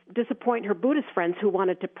to disappoint her Buddhist friends who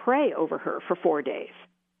wanted to pray over her for 4 days.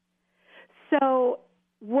 So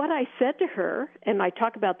what I said to her, and I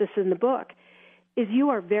talk about this in the book, is you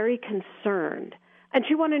are very concerned. And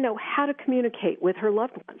she wanted to know how to communicate with her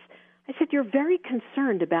loved ones. I said, you're very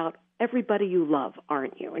concerned about everybody you love,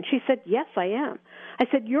 aren't you? And she said, yes, I am. I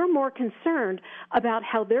said, you're more concerned about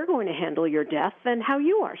how they're going to handle your death than how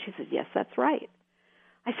you are. She said, yes, that's right.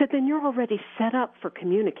 I said, then you're already set up for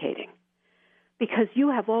communicating, because you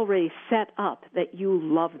have already set up that you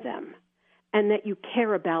love them and that you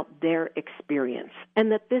care about their experience,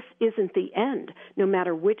 and that this isn't the end, no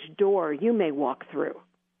matter which door you may walk through.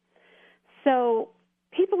 So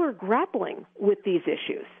people are grappling with these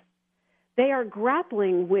issues. They are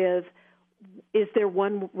grappling with, is there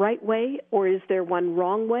one right way or is there one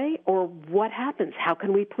wrong way, or what happens? How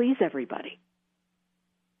can we please everybody?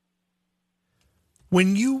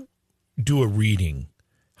 When you do a reading,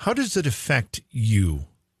 how does it affect you,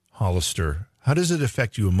 Hollister? How does it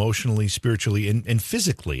affect you emotionally, spiritually, and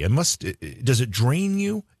physically? Does it drain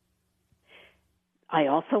you? I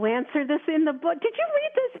also answer this in the book. Did you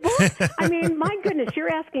read this book? I mean, my goodness,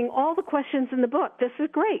 you're asking all the questions in the book. This is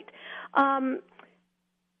great. One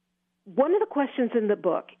of the questions in the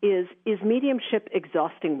book is mediumship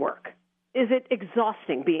exhausting work? Is it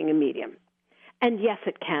exhausting being a medium? And yes,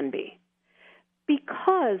 it can be,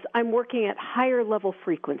 because I'm working at higher level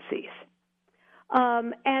frequencies.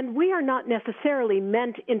 And we are not necessarily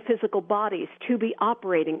meant in physical bodies to be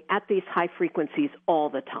operating at these high frequencies all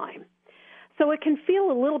the time. So it can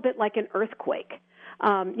feel a little bit like an earthquake.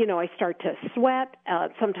 I start to sweat.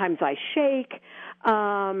 Sometimes I shake.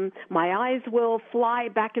 My eyes will fly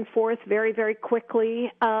back and forth very, very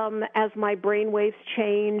quickly as my brain waves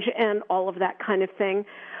change and all of that kind of thing.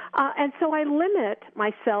 And so I limit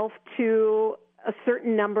myself to a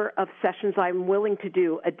certain number of sessions I'm willing to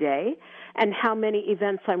do a day and how many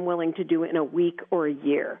events I'm willing to do in a week or a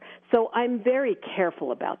year. So I'm very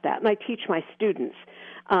careful about that. And I teach my students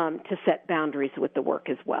to set boundaries with the work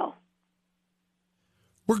as well.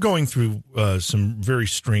 We're going through some very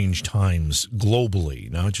strange times globally,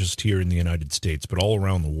 not just here in the United States, but all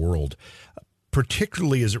around the world,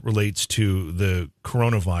 particularly as it relates to the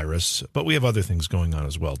coronavirus. But we have other things going on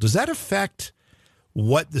as well. Does that affect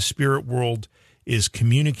what the spirit world is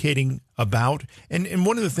communicating about? And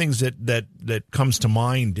one of the things that comes to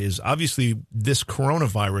mind is obviously this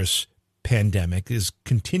coronavirus pandemic is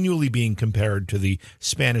continually being compared to the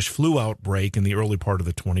Spanish flu outbreak in the early part of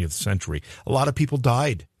the 20th century. A lot of people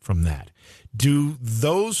died from that. Do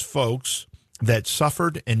those folks that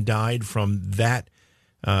suffered and died from that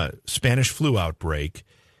Spanish flu outbreak,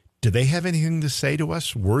 do they have anything to say to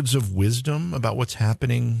us, words of wisdom about what's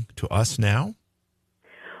happening to us now?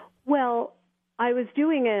 Well, I was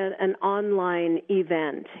doing an online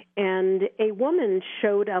event, and a woman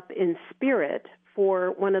showed up in spirit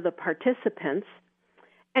for one of the participants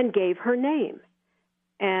and gave her name.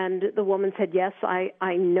 And the woman said, yes,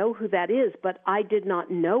 I know who that is, but I did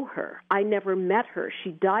not know her. I never met her.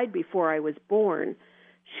 She died before I was born.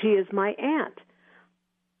 She is my aunt.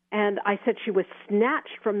 And I said, she was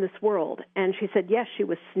snatched from this world. And she said, yes, she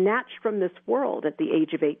was snatched from this world at the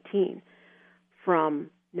age of 18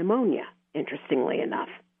 from pneumonia, interestingly enough.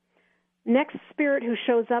 Next spirit who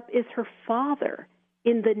shows up is her father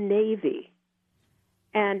in the Navy.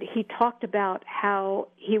 And he talked about how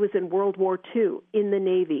he was in World War II in the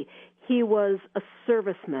Navy. He was a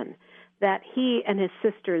serviceman, that he and his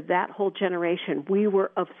sister, that whole generation, we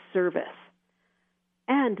were of service.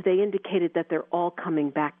 And they indicated that they're all coming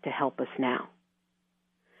back to help us now.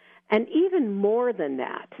 And even more than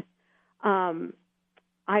that,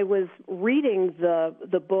 I was reading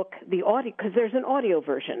the book, the audio, because there's an audio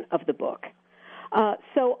version of the book.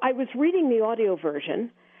 So I was reading the audio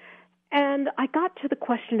version, and I got to the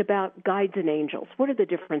question about guides and angels. What are the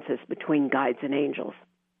differences between guides and angels?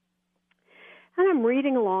 And I'm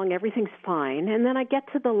reading along, everything's fine, and then I get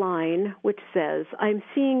to the line which says, I'm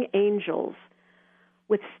seeing angels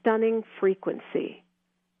with stunning frequency.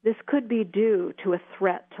 This could be due to a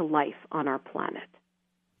threat to life on our planet.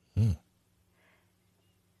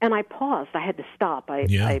 And I paused. I had to stop.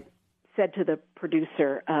 I said to the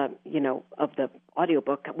producer, of the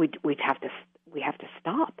audiobook, we have to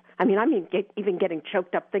stop. I mean, even getting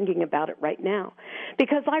choked up thinking about it right now,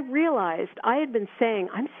 because I realized I had been saying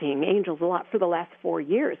I'm seeing angels a lot for the last 4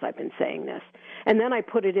 years. I've been saying this, and then I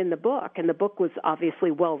put it in the book, and the book was obviously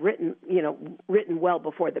well written, written well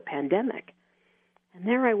before the pandemic. And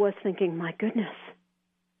there I was thinking, my goodness,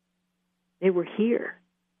 they were here.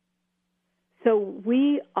 So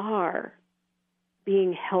we are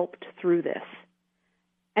being helped through this.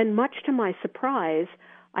 And much to my surprise,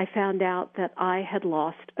 I found out that I had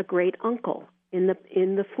lost a great uncle in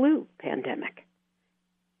the flu pandemic.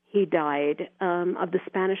 He died of the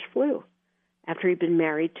Spanish flu after he'd been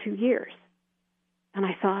married 2 years. And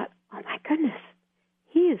I thought, oh my goodness,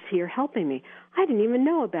 he is here helping me. I didn't even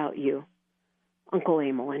know about you, Uncle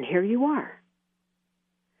Emil, and here you are.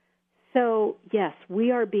 So, yes,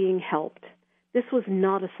 we are being helped. This was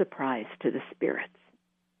not a surprise to the spirits.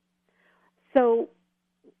 So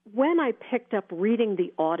when I picked up reading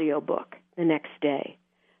the audiobook the next day,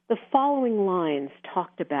 the following lines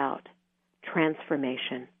talked about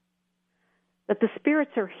transformation, that the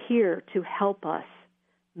spirits are here to help us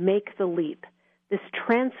make the leap, this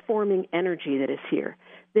transforming energy that is here,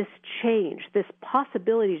 this change, this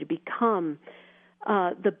possibility to become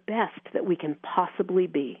the best that we can possibly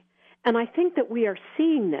be. And I think that we are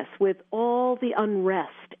seeing this with all the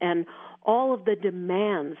unrest and all of the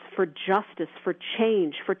demands for justice, for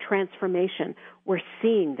change, for transformation. We're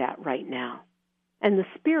seeing that right now. And the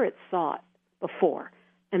spirits saw it before,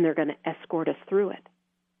 and they're going to escort us through it.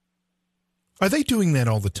 Are they doing that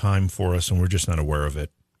all the time for us, and we're just not aware of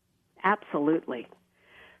it? Absolutely.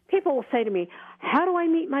 People will say to me, how do I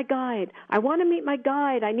meet my guide? I want to meet my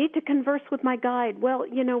guide. I need to converse with my guide. Well,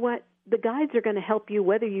 you know what? The guides are going to help you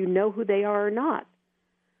whether you know who they are or not.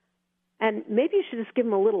 And maybe you should just give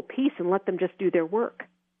them a little peace and let them just do their work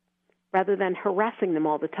rather than harassing them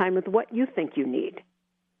all the time with what you think you need.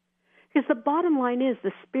 Because the bottom line is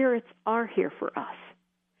the spirits are here for us.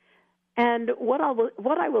 And what I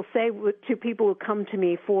will say to people who come to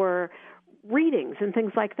me for readings and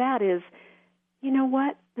things like that is, you know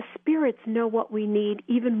what? The spirits know what we need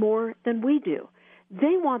even more than we do.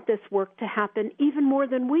 They want this work to happen even more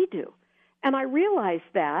than we do. And I realized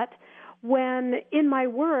that when in my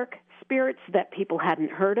work, spirits that people hadn't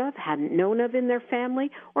heard of, hadn't known of in their family,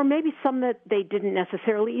 or maybe some that they didn't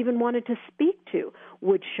necessarily even wanted to speak to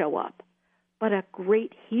would show up. But a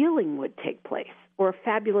great healing would take place, or a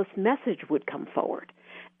fabulous message would come forward.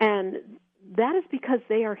 And that is because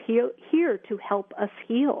they are here to help us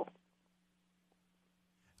heal.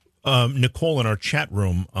 Nicole in our chat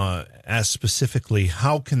room asked specifically,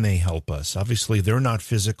 how can they help us? Obviously, they're not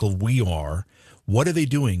physical. We are. What are they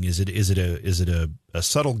doing? Is it a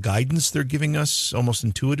subtle guidance they're giving us almost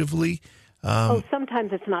intuitively?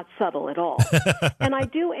 Sometimes it's not subtle at all. And I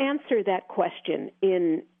do answer that question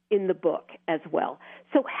in the book as well.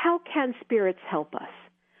 So how can spirits help us?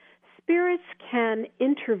 Spirits can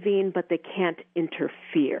intervene, but they can't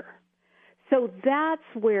interfere. So that's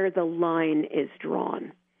where the line is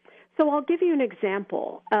drawn. So I'll give you an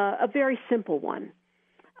example, a very simple one.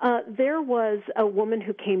 There was a woman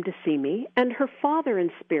who came to see me, and her father in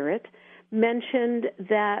spirit mentioned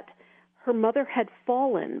that her mother had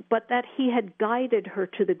fallen, but that he had guided her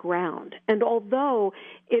to the ground. And although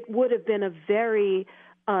it would have been a very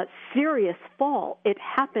serious fall. It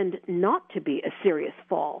happened not to be a serious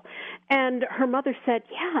fall. And her mother said,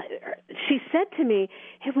 she said to me,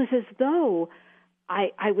 it was as though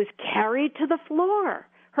I was carried to the floor.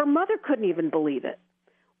 Her mother couldn't even believe it.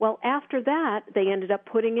 Well, after that, they ended up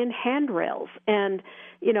putting in handrails and,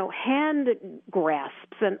 hand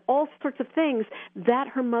grasps and all sorts of things that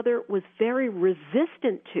her mother was very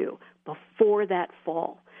resistant to before that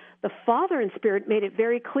fall. The Father in Spirit made it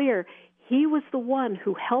very clear he was the one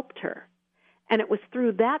who helped her. And it was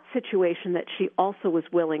through that situation that she also was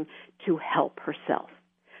willing to help herself.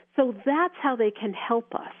 So that's how they can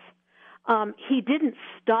help us. He didn't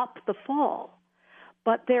stop the fall,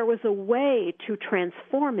 but there was a way to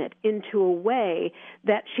transform it into a way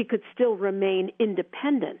that she could still remain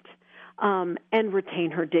independent and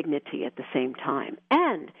retain her dignity at the same time.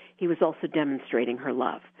 And he was also demonstrating her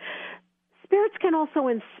love. Spirits can also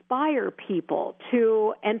inspire people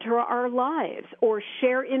to enter our lives or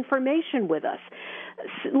share information with us.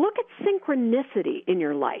 Look at synchronicity in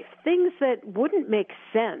your life, things that wouldn't make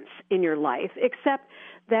sense in your life, except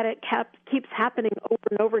that it keeps happening over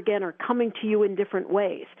and over again or coming to you in different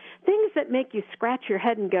ways. Things that make you scratch your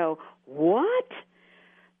head and go, what?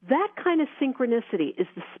 That kind of synchronicity is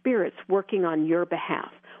the spirits working on your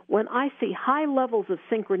behalf. When I see high levels of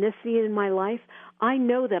synchronicity in my life, I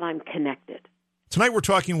know that I'm connected. Tonight we're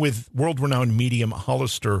talking with world-renowned medium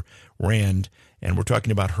Hollister Rand, and we're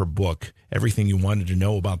talking about her book, Everything You Wanted to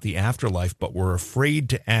Know About the Afterlife, but Were Afraid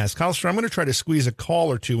to Ask. Hollister, I'm going to try to squeeze a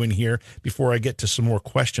call or two in here before I get to some more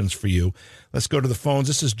questions for you. Let's go to the phones.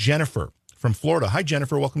 This is Jennifer from Florida. Hi,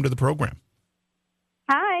 Jennifer. Welcome to the program.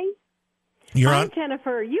 Hi. Hi,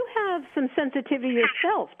 Jennifer. You have some sensitivity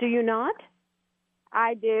yourself, do you not?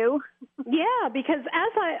 I do. Yeah, because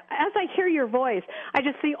as I hear your voice, I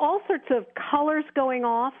just see all sorts of colors going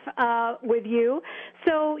off with you.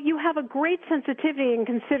 So you have a great sensitivity and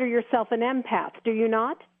consider yourself an empath, do you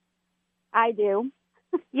not? I do.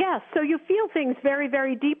 Yes, so you feel things very,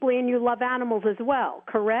 very deeply, and you love animals as well,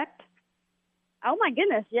 correct? Oh, my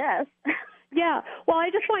goodness, yes. Yeah. Well, I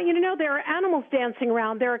just want you to know there are animals dancing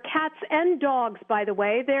around. There are cats and dogs, by the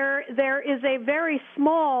way. There is a very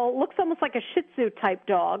small, looks almost like a Shih Tzu type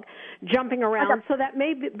dog jumping around. Okay. So that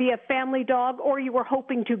may be a family dog, or you were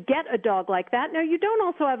hoping to get a dog like that. Now, you don't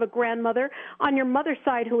also have a grandmother on your mother's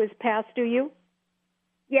side who has passed, do you?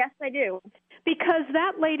 Yes, I do. Because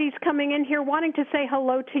that lady's coming in here wanting to say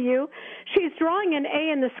hello to you. She's drawing an A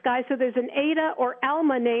in the sky, so there's an Ada or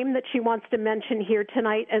Alma name that she wants to mention here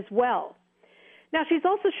tonight as well. Now, she's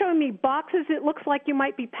also showing me boxes. It looks like you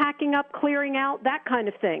might be packing up, clearing out, that kind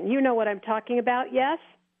of thing. You know what I'm talking about, yes?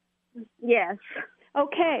 Yes.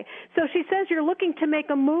 Okay. So she says you're looking to make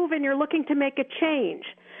a move and you're looking to make a change.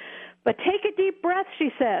 But take a deep breath,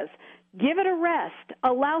 she says. Give it a rest.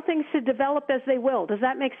 Allow things to develop as they will. Does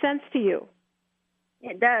that make sense to you?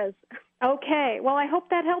 It does. Okay. Well, I hope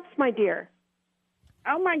that helps, my dear.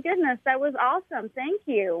 Oh, my goodness. That was awesome. Thank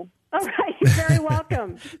you. All right. You're very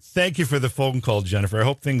welcome. Thank you for the phone call, Jennifer. I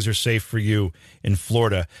hope things are safe for you in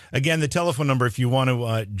Florida. Again, the telephone number, if you want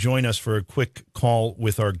to join us for a quick call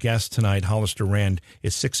with our guest tonight, Hollister Rand,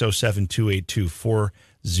 is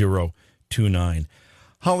 607-282-4029.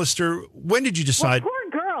 Hollister, when did you decide... Well,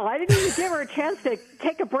 poor girl. I didn't even give her a chance to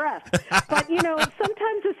take a breath. But,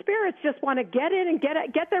 sometimes the spirits just want to get in and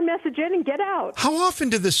get their message in and get out. How often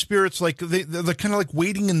do the spirits, they're kind of like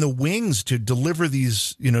waiting in the wings to deliver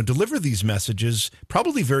these messages,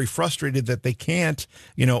 probably very frustrated that they can't,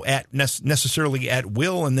 necessarily at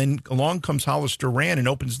will, and then along comes Hollister Rand and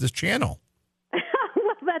opens this channel.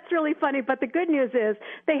 That's really funny, but the good news is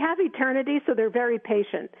they have eternity, so they're very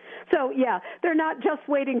patient. So, yeah, they're not just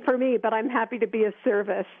waiting for me, but I'm happy to be of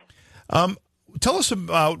service. Tell us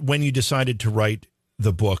about when you decided to write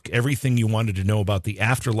the book, Everything You Wanted to Know About the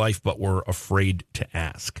Afterlife But Were Afraid to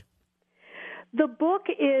Ask. The book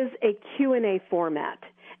is a Q&A format,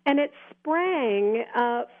 and it sprang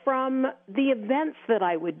from the events that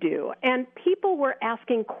I would do, and people were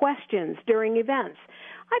asking questions during events.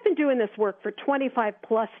 I've been doing this work for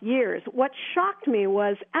 25-plus years. What shocked me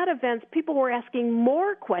was at events, people were asking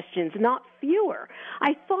more questions, not fewer.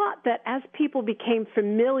 I thought that as people became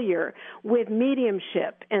familiar with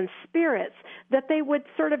mediumship and spirits, that they would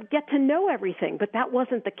sort of get to know everything, but that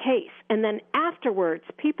wasn't the case. And then afterwards,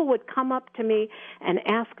 people would come up to me and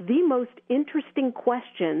ask the most interesting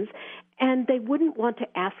questions, and they wouldn't want to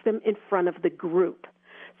ask them in front of the group.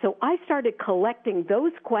 So I started collecting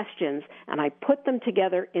those questions, and I put them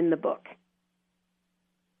together in the book.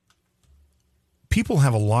 People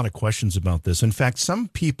have a lot of questions about this. In fact, some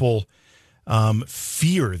people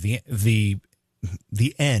fear the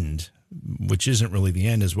end, which isn't really the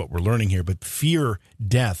end, is what we're learning here, but fear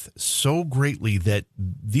death so greatly that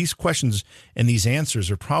these questions and these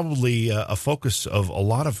answers are probably a focus of a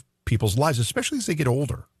lot of people's lives, especially as they get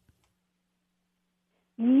older.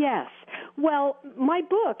 Yes. Well, my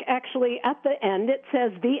book, actually, at the end, it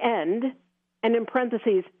says the end, and in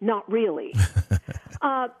parentheses, not really.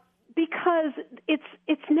 Because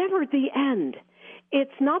it's never the end.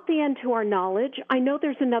 It's not the end to our knowledge. I know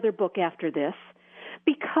there's another book after this,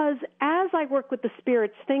 because as I work with the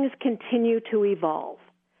spirits, things continue to evolve.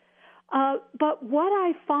 But what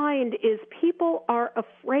I find is people are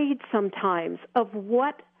afraid sometimes of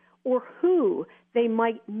what or who they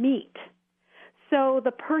might meet. So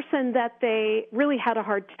the person that they really had a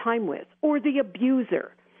hard time with, or the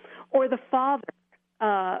abuser, or the father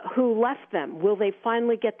who left them, will they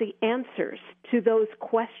finally get the answers to those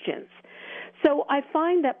questions? So I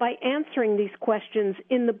find that by answering these questions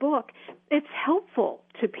in the book, it's helpful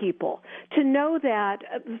to people to know that,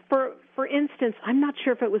 for instance, I'm not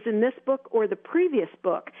sure if it was in this book or the previous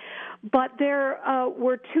book, but there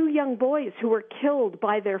were two young boys who were killed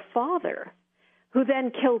by their father, who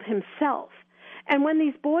then killed himself. And when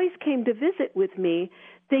these boys came to visit with me,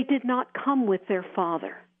 they did not come with their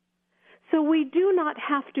father. So we do not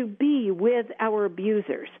have to be with our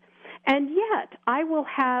abusers. And yet, I will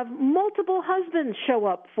have multiple husbands show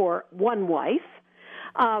up for one wife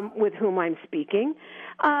with whom I'm speaking.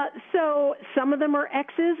 So some of them are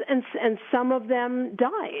exes, and some of them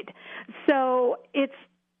died. So it's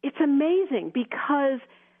amazing because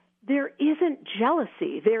there isn't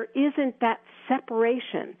jealousy. There isn't that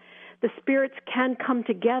separation. The spirits can come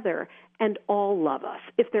together and all love us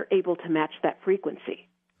if they're able to match that frequency.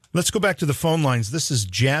 Let's go back to the phone lines. This is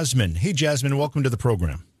Jasmine. Hey, Jasmine, welcome to the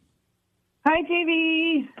program. Hi,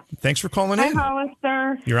 JV. Thanks for calling in. Hi,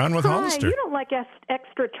 Hollister. You're on with Hi, Hollister. you don't like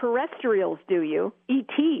extraterrestrials, do you?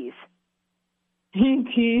 ETs.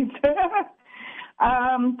 ETs.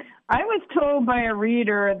 I was told by a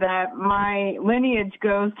reader that my lineage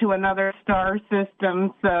goes to another star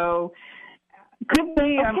system, so could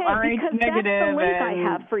be I'm RH because negative. That's the link I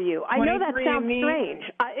have for you. I know that sounds strange,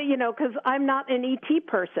 because I'm not an ET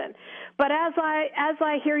person. But as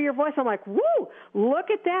I hear your voice, I'm like, woo, look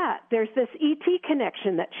at that. There's this ET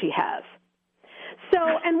connection that she has. So,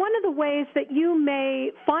 and one of the ways that you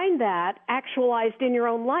may find that actualized in your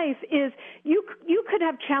own life is you could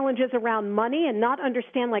have challenges around money and not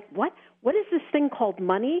understand, like, what is this thing called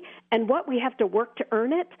money and what we have to work to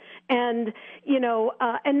earn it, and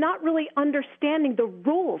and not really understanding the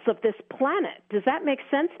rules of this planet. Does that make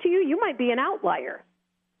sense to you? You might be an outlier.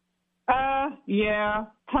 Yeah.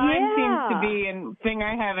 Time seems to be a thing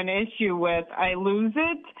I have an issue with. I lose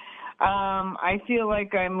it. I feel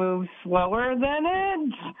like I move slower than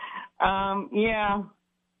it. Yeah.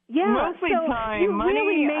 Yeah, mostly so time. you Money,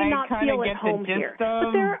 really may not I feel get at home the gist here. of,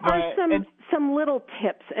 but there are some little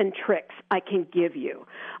tips and tricks I can give you.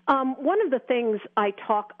 One of the things I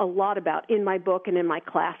talk a lot about in my book and in my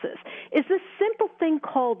classes is this simple thing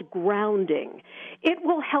called grounding. It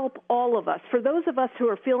will help all of us. For those of us who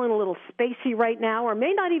are feeling a little spacey right now, or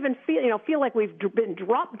may not even feel like we've been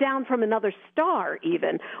dropped down from another star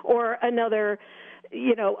even, or another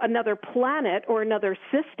planet or another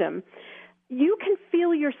system, you can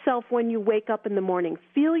feel yourself when you wake up in the morning.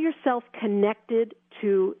 Feel yourself connected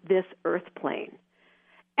to this earth plane.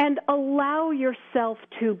 And allow yourself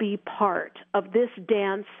to be part of this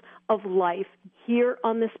dance of life here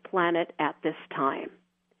on this planet at this time.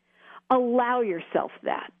 Allow yourself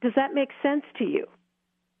that. Does that make sense to you?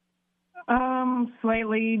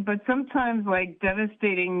 Slightly, but sometimes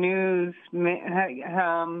devastating news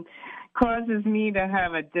causes me to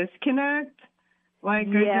have a disconnect.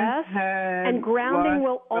 Yes, and grounding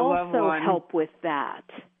will also help with that,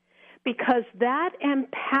 because that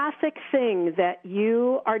empathic thing that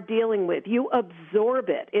you are dealing with, you absorb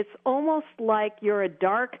it. It's almost like you're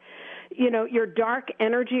your dark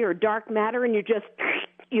energy or dark matter, and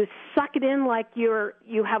you suck it in like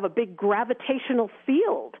you have a big gravitational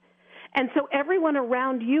field. And so everyone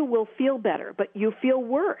around you will feel better, but you feel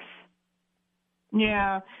worse.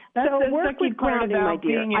 Yeah. That's so work with grounding, my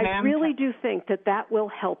dear. I really do think that will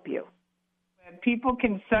help you. People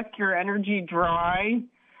can suck your energy dry.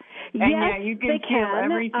 Yes, you can they feel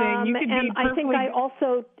can. Everything. You can and I think I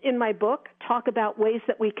also, in my book, talk about ways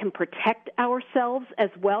that we can protect ourselves as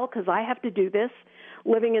well, because I have to do this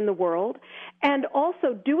living in the world, and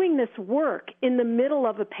also doing this work in the middle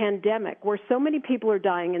of a pandemic where so many people are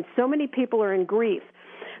dying and so many people are in grief.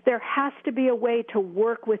 There has to be a way to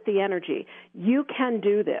work with the energy. You can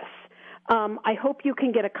do this. I hope you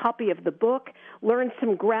can get a copy of the book, learn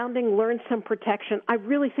some grounding, learn some protection. I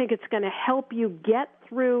really think it's going to help you get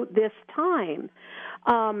through this time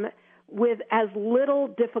with as little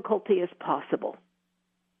difficulty as possible.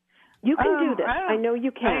 You can do this. I know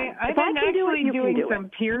you can. I've If I been can do it, actually you can doing do some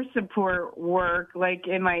peer support work, like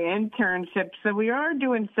in my internship. So we are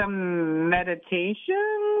doing some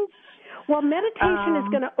meditations. Well, meditation is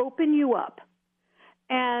going to open you up.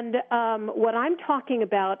 And what I'm talking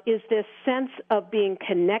about is this sense of being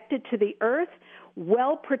connected to the earth,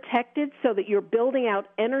 well protected so that you're building out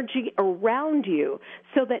energy around you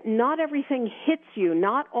so that not everything hits you,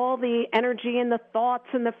 not all the energy and the thoughts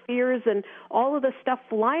and the fears and all of the stuff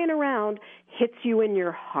flying around hits you in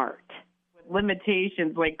your heart.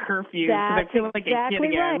 Limitations like curfews. That's I feel like exactly a kid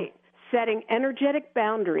again. right. Setting energetic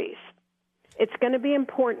boundaries. It's going to be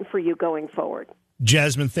important for you going forward.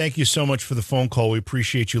 Jasmine, thank you so much for the phone call. We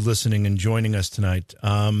appreciate you listening and joining us tonight.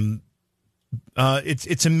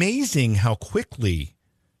 It's amazing how quickly,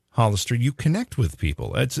 Hollister, you connect with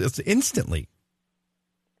people. It's instantly.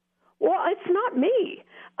 Well, it's not me.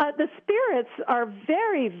 The spirits are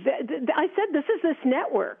I said this is this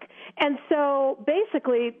network. And so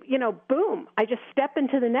basically, boom, I just step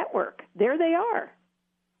into the network. There they are.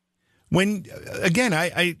 When, again,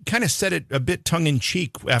 I kind of said it a bit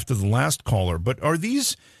tongue-in-cheek after the last caller, but are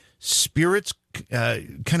these spirits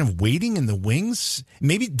kind of waiting in the wings?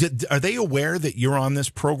 Maybe, are they aware that you're on this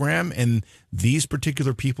program and these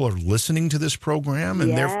particular people are listening to this program? And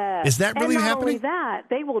yes. Is that really happening? And not happening? only that,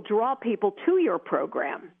 they will draw people to your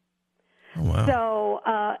program. Oh, wow. So,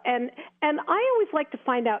 and I always like to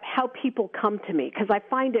find out how people come to me because I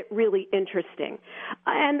find it really interesting.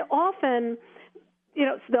 And often,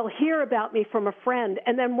 they'll hear about me from a friend.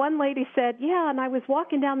 And then one lady said, yeah, and I was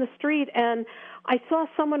walking down the street and I saw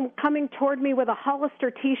someone coming toward me with a Hollister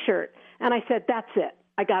T-shirt. And I said, that's it.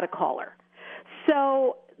 I got to call her.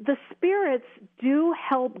 So the spirits do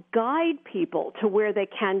help guide people to where they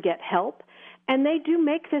can get help. And they do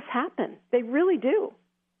make this happen. They really do.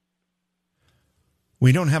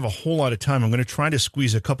 We don't have a whole lot of time. I'm going to try to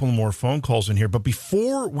squeeze a couple more phone calls in here. But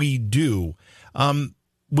before we do,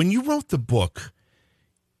 when you wrote the book,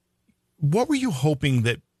 what were you hoping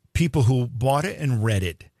that people who bought it and read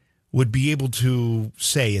it would be able to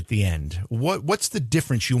say at the end? What's the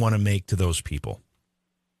difference you want to make to those people?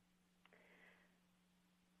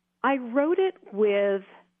 I wrote it with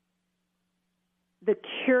the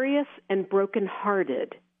curious and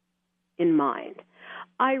brokenhearted in mind.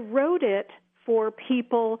 I wrote it for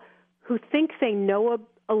people who think they know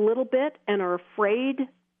a little bit and are afraid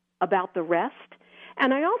about the rest.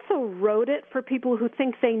 And I also wrote it for people who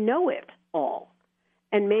think they know it all,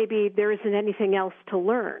 and maybe there isn't anything else to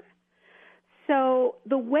learn. So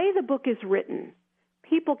the way the book is written,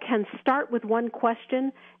 people can start with one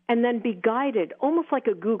question and then be guided, almost like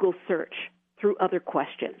a Google search, through other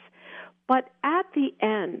questions. But at the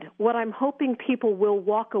end, what I'm hoping people will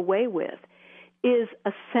walk away with is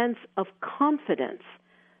a sense of confidence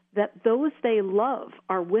that those they love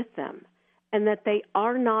are with them, and that they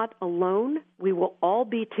are not alone. We will all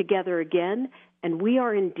be together again, and we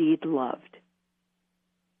are indeed loved.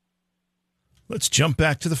 Let's jump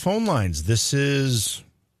back to the phone lines. This is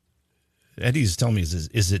Eddie's telling me, is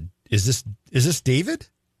this David?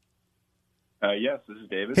 Yes, this is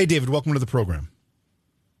David. Hey, David, welcome to the program.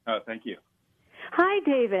 Thank you. Hi,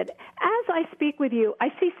 David. As I speak with you, I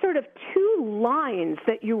see sort of two lines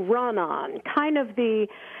that you run on, kind of the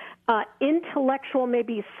intellectual,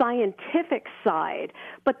 maybe scientific side,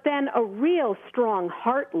 but then a real strong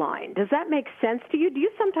heart line. Does that make sense to you? Do you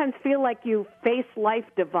sometimes feel like you face life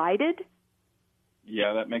divided?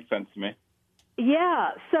 Yeah, that makes sense to me.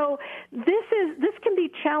 Yeah, so this can be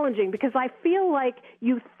challenging because I feel like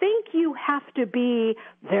you think you have to be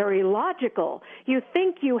very logical. You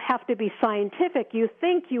think you have to be scientific. You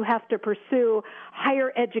think you have to pursue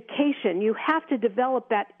higher education. You have to develop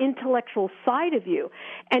that intellectual side of you.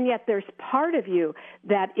 And yet there's part of you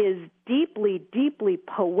that is deeply, deeply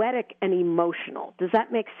poetic and emotional. Does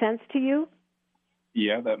that make sense to you?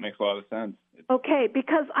 Yeah, that makes a lot of sense. Okay,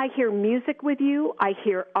 because I hear music with you, I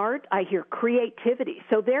hear art, I hear creativity.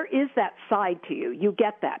 So there is that side to you. You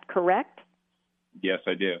get that, correct? Yes,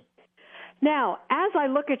 I do. Now, as I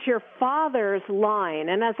look at your father's line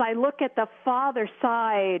and as I look at the father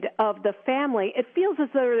side of the family, it feels as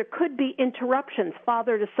though there could be interruptions,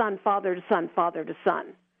 father to son, father to son, father to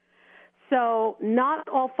son. So not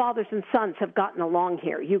all fathers and sons have gotten along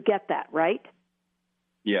here. You get that, right?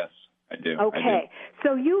 Yes, I do. Okay,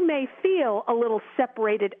 so you may feel a little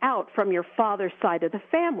separated out from your father's side of the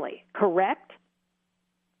family, correct?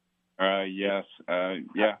 Yes,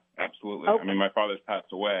 yeah, absolutely. Okay. I mean, my father's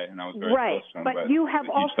passed away, and I was very Right, close to him. but you have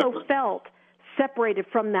he's also separate. felt separated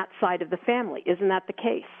from that side of the family. Isn't that the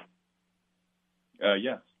case?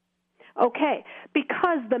 Yes. Okay,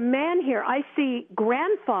 because the man here, I see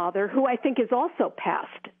grandfather, who I think is also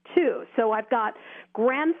passed too. So I've got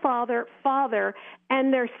grandfather, father,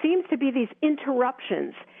 and there seems to be these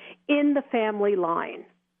interruptions in the family line.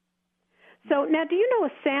 So now, do you know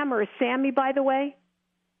a Sam or a Sammy, by the way?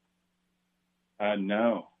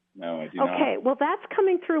 No, I do not. Okay, well, that's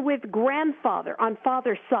coming through with grandfather on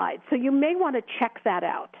father's side. So you may want to check that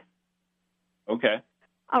out. Okay.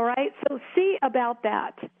 All right, so see about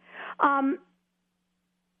that.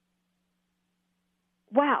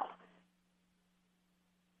 Wow.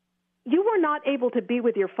 You were not able to be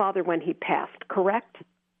with your father when he passed, correct?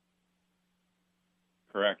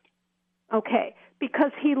 Correct. Okay,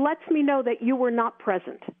 because he lets me know that you were not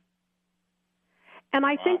present. And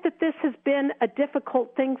I think that this has been a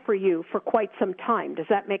difficult thing for you for quite some time. Does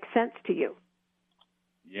that make sense to you?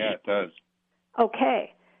 Yeah, it does.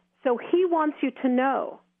 Okay, so he wants you to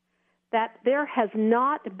know that there has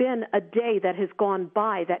not been a day that has gone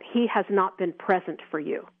by that he has not been present for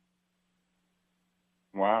you.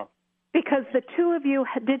 Wow. Because the two of you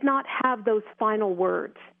did not have those final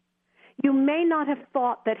words. You may not have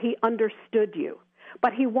thought that he understood you,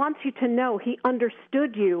 but he wants you to know he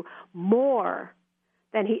understood you more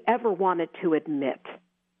than he ever wanted to admit.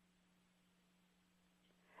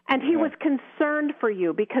 And he was concerned for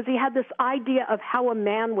you because he had this idea of how a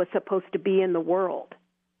man was supposed to be in the world.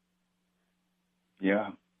 Yeah.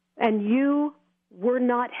 And you were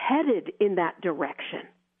not headed in that direction.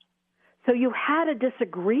 So you had a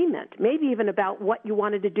disagreement, maybe even about what you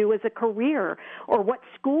wanted to do as a career or what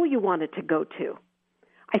school you wanted to go to.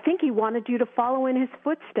 I think he wanted you to follow in his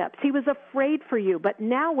footsteps. He was afraid for you, but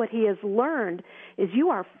now what he has learned is you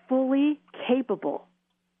are fully capable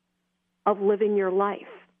of living your life.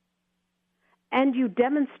 And you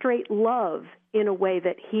demonstrate love in a way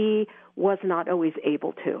that he was not always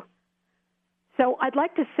able to. So I'd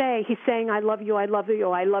like to say he's saying, I love you, I love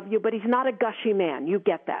you, I love you, but he's not a gushy man. You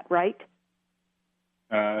get that, right?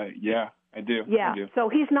 Yeah, I do. Yeah, I do. so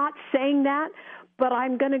he's not saying that, but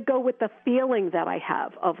I'm going to go with the feeling that I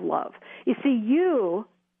have of love. You see, you,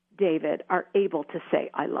 David, are able to say,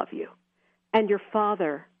 I love you. And your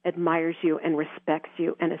father admires you and respects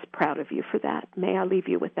you and is proud of you for that. May I leave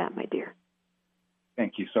you with that, my dear?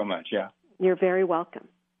 Thank you so much, yeah. You're very welcome.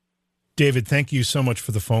 David, thank you so much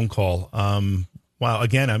for the phone call. Wow,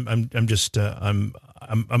 again, I'm just I'm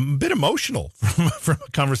a bit emotional from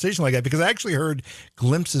a conversation like that because I actually heard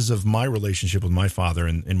glimpses of my relationship with my father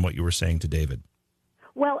in what you were saying to David.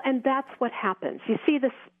 Well, and that's what happens. You see,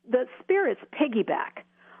 the spirits piggyback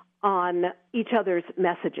on each other's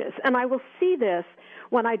messages. And I will see this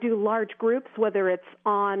when I do large groups, whether it's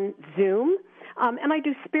on Zoom, and I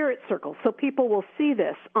do spirit circles, so people will see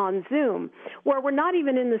this on Zoom, where we're not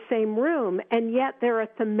even in the same room, and yet there are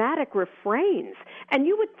thematic refrains. And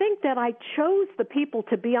you would think that I chose the people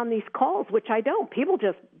to be on these calls, which I don't. People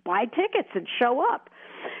just buy tickets and show up,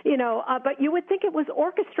 but you would think it was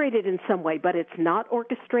orchestrated in some way, but it's not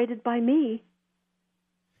orchestrated by me.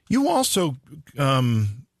 You also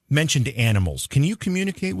mentioned animals. Can you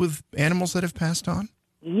communicate with animals that have passed on?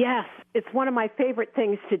 Yes, it's one of my favorite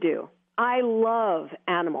things to do. I love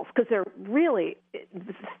animals because they're really,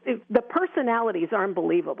 the personalities are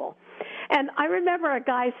unbelievable. And I remember a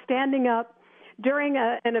guy standing up during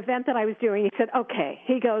an event that I was doing. He said, okay,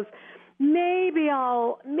 he goes, maybe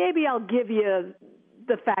I'll give you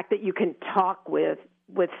the fact that you can talk with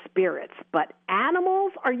spirits, but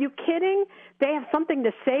animals, are you kidding? They have something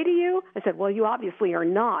to say to you? I said, well, you obviously are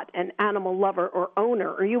not an animal lover or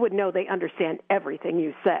owner, or you would know they understand everything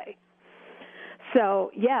you say.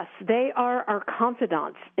 So, yes, they are our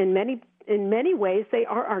confidants. In many ways, they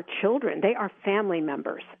are our children. They are family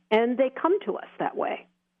members, and they come to us that way.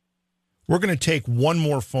 We're going to take one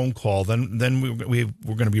more phone call. Then we're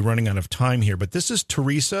going to be running out of time here. But this is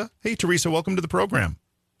Teresa. Hey, Teresa, welcome to the program.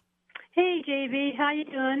 Hey, JV, how you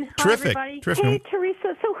doing? Terrific. Hi, everybody. Terrific. Hey,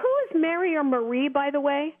 Teresa, so who is Mary or Marie, by the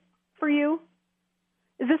way, for you?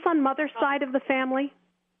 Is this on mother's side of the family?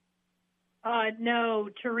 No,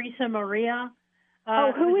 Teresa Maria.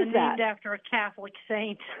 Who is that? Named after a Catholic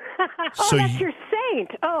saint. So that's your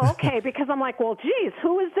saint. Oh, okay, because I'm like, well, geez,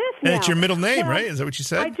 who is this now? And it's your middle name, right? Is that what you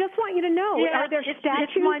said? I just want you to know, are there statues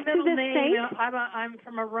it's my middle to this name. saint? I'm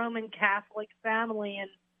from a Roman Catholic family, and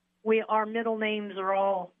our middle names are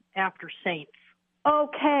all after saints.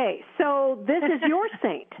 Okay, so this is your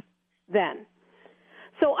saint then.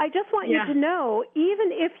 So I just want you to know,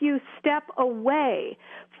 even if you step away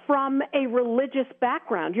from a religious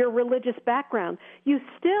background, your religious background, you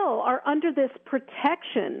still are under this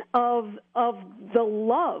protection of the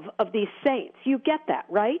love of these saints. You get that,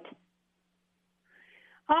 right?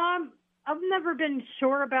 I've never been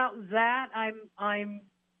sure about that. I'm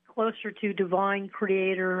closer to divine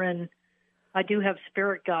creator, and I do have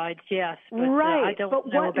spirit guides, yes, but right. I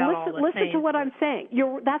don't know about all the listen saints. to what I'm saying.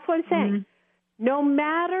 That's what I'm saying. Mm-hmm. No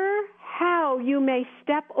matter how you may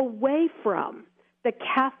step away from the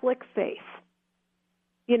Catholic faith,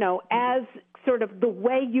 as sort of the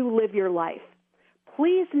way you live your life,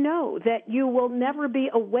 please know that you will never be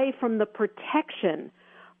away from the protection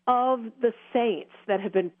of the saints that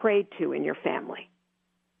have been prayed to in your family.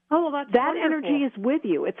 Oh, well, that's that wonderful. energy is with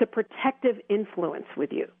you. It's a protective influence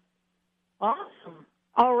with you. Awesome.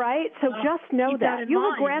 All right, so just know that. You have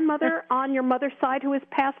a mind. grandmother on your mother's side who has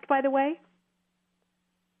passed, by the way?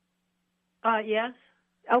 Yes.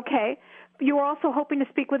 Okay. You were also hoping to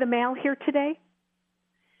speak with a male here today?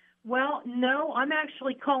 Well, no, I'm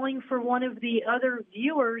actually calling for one of the other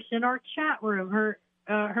viewers in our chat room.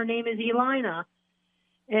 Her name is Elina,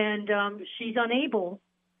 and she's unable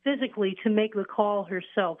physically to make the call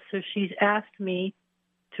herself, so she's asked me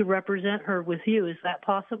to represent her with you. Is that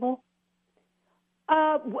possible?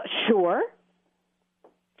 Sure.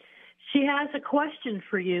 She has a question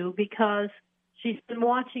for you because she's been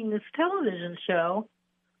watching this television show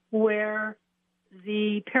where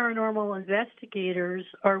the paranormal investigators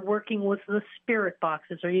are working with the spirit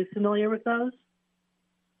boxes. Are you familiar with those?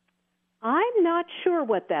 I'm not sure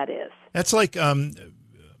what that is. That's like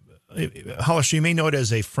Hollister, you may know it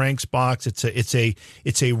as a Frank's box. It's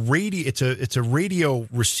a radio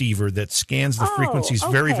receiver that scans the frequencies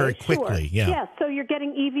very, very quickly. Sure. Yeah, so you're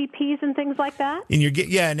getting EVPs and things like that? And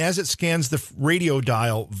and as it scans the radio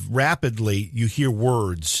dial rapidly, you hear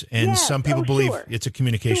words, and some people believe it's a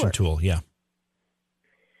communication tool. Yeah.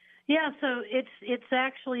 Yeah, so it's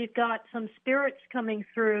actually got some spirits coming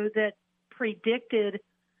through that predicted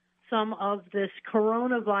some of this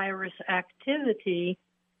coronavirus activity.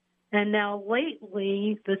 And now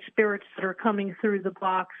lately, the spirits that are coming through the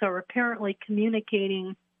box are apparently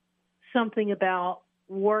communicating something about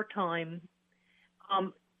wartime.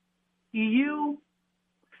 Do you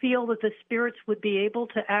feel that the spirits would be able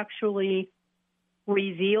to actually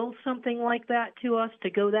reveal something like that to us, to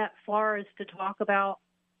go that far as to talk about,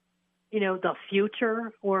 the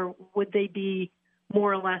future? Or would they be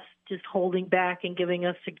more or less just holding back and giving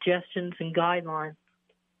us suggestions and guidelines?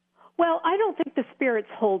 Well, I don't think the spirits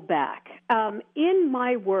hold back. In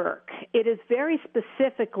my work, it is very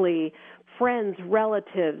specifically friends,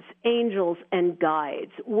 relatives, angels, and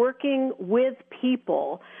guides working with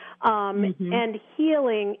people and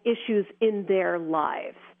healing issues in their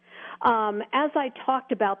lives. As I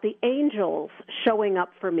talked about the angels showing up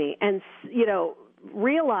for me and,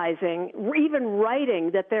 realizing, even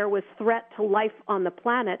writing that there was threat to life on the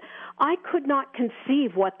planet, I could not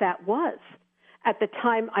conceive what that was at the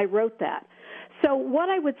time I wrote that. So what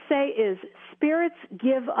I would say is spirits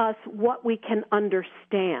give us what we can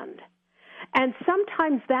understand. And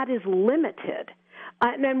sometimes that is limited.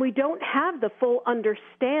 And then we don't have the full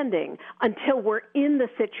understanding until we're in the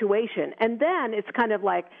situation. And then it's kind of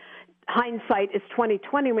like hindsight is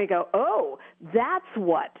 20/20, and we go, oh, that's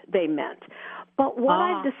what they meant. But what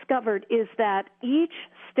I've discovered is that each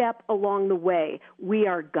step along the way, we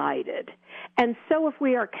are guided. And so if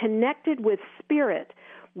we are connected with spirit,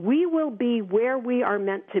 we will be where we are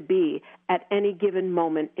meant to be at any given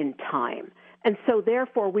moment in time. And so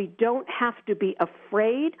therefore, we don't have to be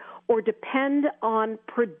afraid or depend on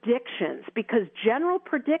predictions, because general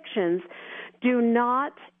predictions do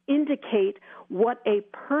not indicate what a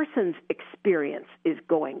person's experience is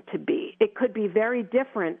going to be. It could be very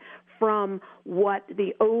different from what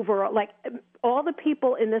the overall, like all the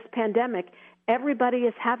people in this pandemic, everybody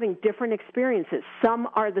is having different experiences. Some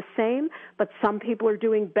are the same, but some people are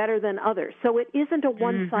doing better than others. So it isn't a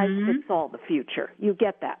one-size-fits-all, the future. You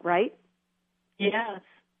get that, right? Yes.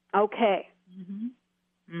 Okay.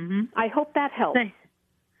 I hope that helps.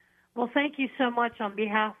 Well, thank you so much on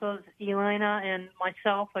behalf of Elena and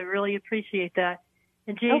myself. I really appreciate that.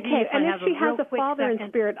 And JV, okay, and if she has a father second, in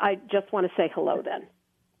spirit, I just want to say hello then.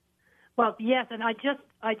 Well, yes, and I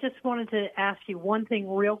just wanted to ask you one thing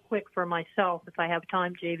real quick for myself, if I have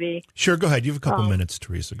time, JV. Sure, go ahead. You have a couple minutes,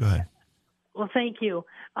 Teresa. Go ahead. Well, thank you.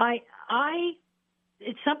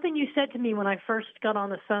 It's something you said to me when I first got on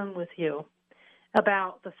the phone with you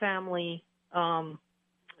about the family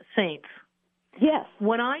saints. Yes.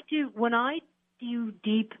 When I do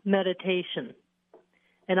deep meditation,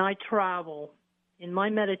 and I travel in my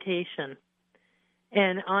meditation,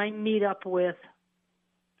 and I meet up with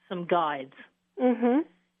some guides,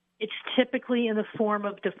 it's typically in the form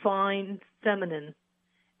of divine feminine,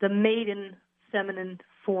 the maiden feminine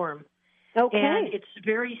form. Okay. And it's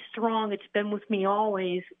very strong. It's been with me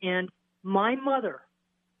always. And my mother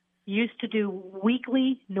used to do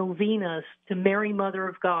weekly novenas to Mary, Mother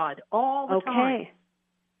of God, all the time.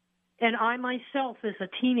 And I myself, as a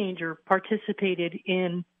teenager, participated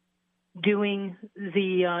in doing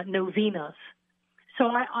the novenas. So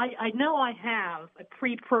I know I have a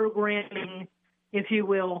pre-programming, if you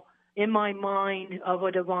will, in my mind of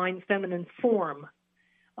a divine feminine form.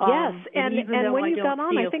 Yes, and when you got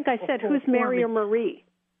on, I think I said, who's Mary or Marie?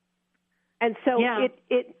 And so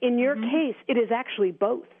it in your case, it is actually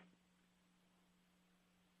both.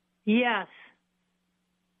 Yes.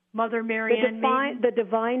 Mother Mary the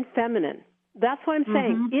divine feminine. That's what I'm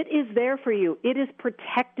saying. It is there for you. It is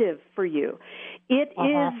protective for you. It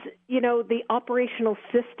is, the operational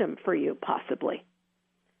system for you, possibly.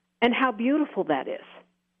 And how beautiful that is.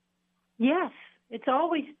 Yes. It's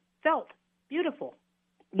always felt beautiful.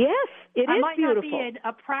 Yes, it is beautiful. I might not be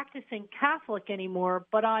a practicing Catholic anymore,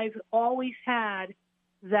 but I've always had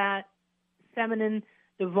that feminine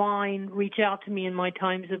divine reach out to me in my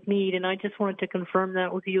times of need, and I just wanted to confirm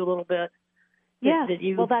that with you a little bit. Yes,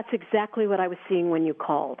 well, that's exactly what I was seeing when you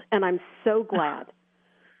called, and I'm so glad.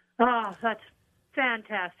 That's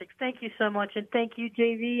fantastic. Thank you so much, and thank you,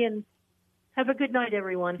 JV, and have a good night,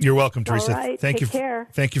 everyone. You're welcome, Teresa. All right, take care.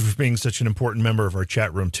 Thank you for being such an important member of our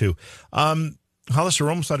chat room, too. Hollis, we're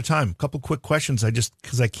almost out of time. A couple quick questions,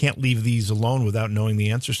 because I can't leave these alone without knowing the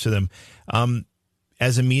answers to them.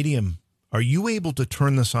 As a medium, are you able to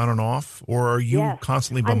turn this on and off, or are you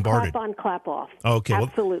constantly bombarded? I'm clap on, clap off. Okay,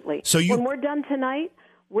 absolutely. So when we're done tonight,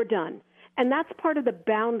 we're done, and that's part of the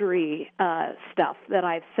boundary stuff that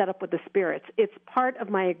I've set up with the spirits. It's part of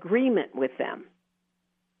my agreement with them.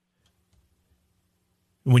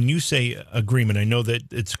 When you say agreement, I know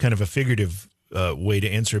that it's kind of a figurative way to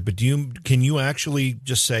answer it, but can you actually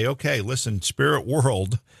just say, okay, listen, spirit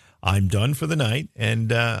world, I'm done for the night,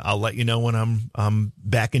 and I'll let you know when I'm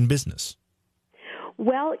back in business?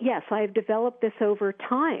 Well, yes, I've developed this over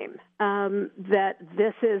time, I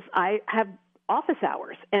have office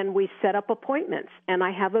hours, and we set up appointments, and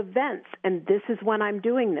I have events, and this is when I'm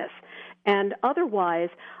doing this. And otherwise,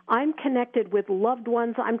 I'm connected with loved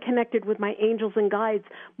ones. I'm connected with my angels and guides,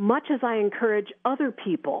 much as I encourage other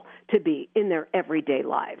people to be in their everyday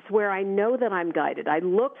lives, where I know that I'm guided. I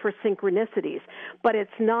look for synchronicities, but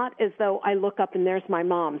it's not as though I look up and there's my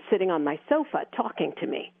mom sitting on my sofa talking to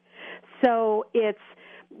me. So it's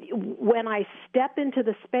when I step into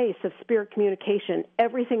the space of spirit communication,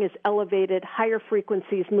 everything is elevated, higher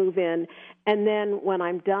frequencies move in, and then when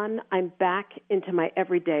I'm done, I'm back into my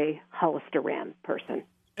everyday Hollis Duran person.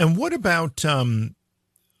 And what about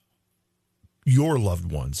your loved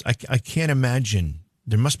ones? I can't imagine.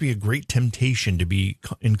 There must be a great temptation to be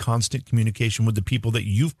in constant communication with the people that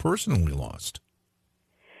you've personally lost.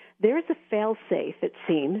 There's a fail-safe, it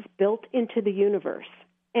seems, built into the universe,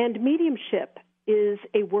 and mediumship is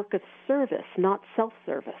a work of service, not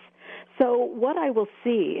self-service. So what I will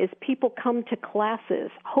see is people come to classes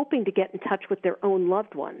hoping to get in touch with their own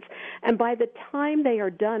loved ones. And by the time they are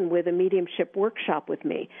done with a mediumship workshop with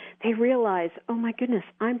me, they realize, oh my goodness,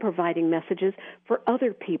 I'm providing messages for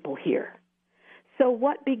other people here. So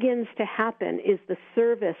what begins to happen is the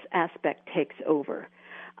service aspect takes over.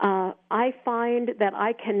 I find that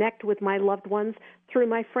I connect with my loved ones through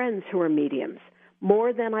my friends who are mediums,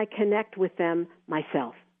 more than I connect with them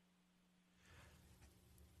myself.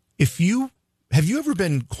 Have you ever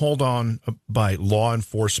been called on by law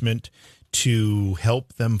enforcement to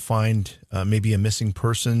help them find maybe a missing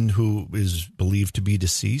person who is believed to be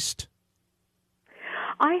deceased?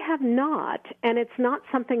 I have not, and it's not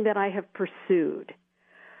something that I have pursued.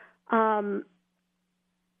 I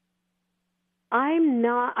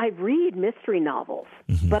read mystery novels,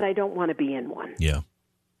 but I don't want to be in one. Yeah.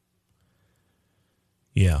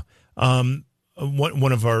 Yeah.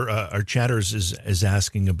 One of our chatters is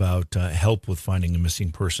asking about help with finding a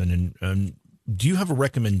missing person. And do you have a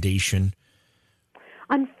recommendation?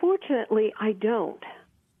 Unfortunately, I don't.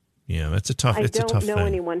 Yeah, it's a tough thing. I don't know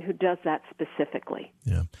anyone who does that specifically.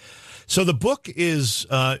 Yeah. So the book is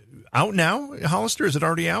out now, Hollister? Is it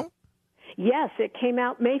already out? Yes, it came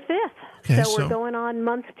out May 5th. Okay, so we're going on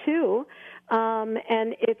month 2.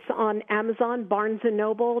 And it's on Amazon, Barnes &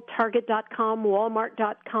 Noble, Target.com,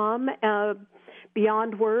 Walmart.com,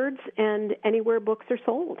 Beyond Words, and anywhere books are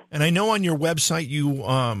sold. And I know on your website you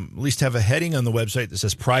at least have a heading on the website that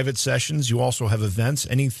says private sessions. You also have events.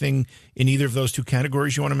 Anything in either of those two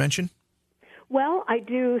categories you want to mention? Well, I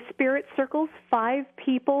do spirit circles, 5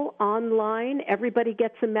 people online. Everybody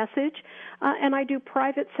gets a message. And I do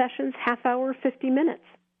private sessions, half hour, 50 minutes.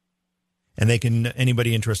 And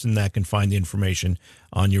anybody interested in that can find the information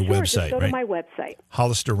on your website, just go right? to my website.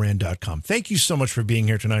 HollisterRand.com. Thank you so much for being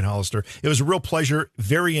here tonight, Hollister. It was a real pleasure,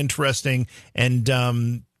 very interesting, and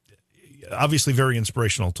obviously very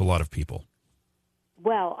inspirational to a lot of people.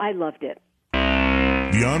 Well, I loved it.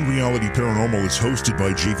 Beyond Reality Paranormal is hosted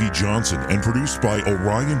by J.V. Johnson and produced by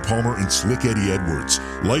Orion Palmer and Slick Eddie Edwards.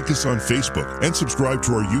 Like us on Facebook and subscribe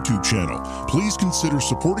to our YouTube channel. Please consider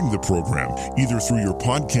supporting the program either through your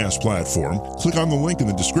podcast platform, click on the link in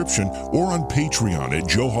the description, or on Patreon at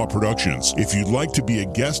Joha Productions. If you'd like to be a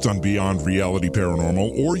guest on Beyond Reality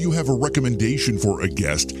Paranormal or you have a recommendation for a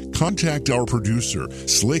guest, contact our producer,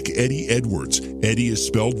 Slick Eddie Edwards. Eddie is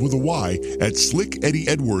spelled with a Y at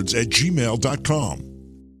slickeddieedwards@gmail.com.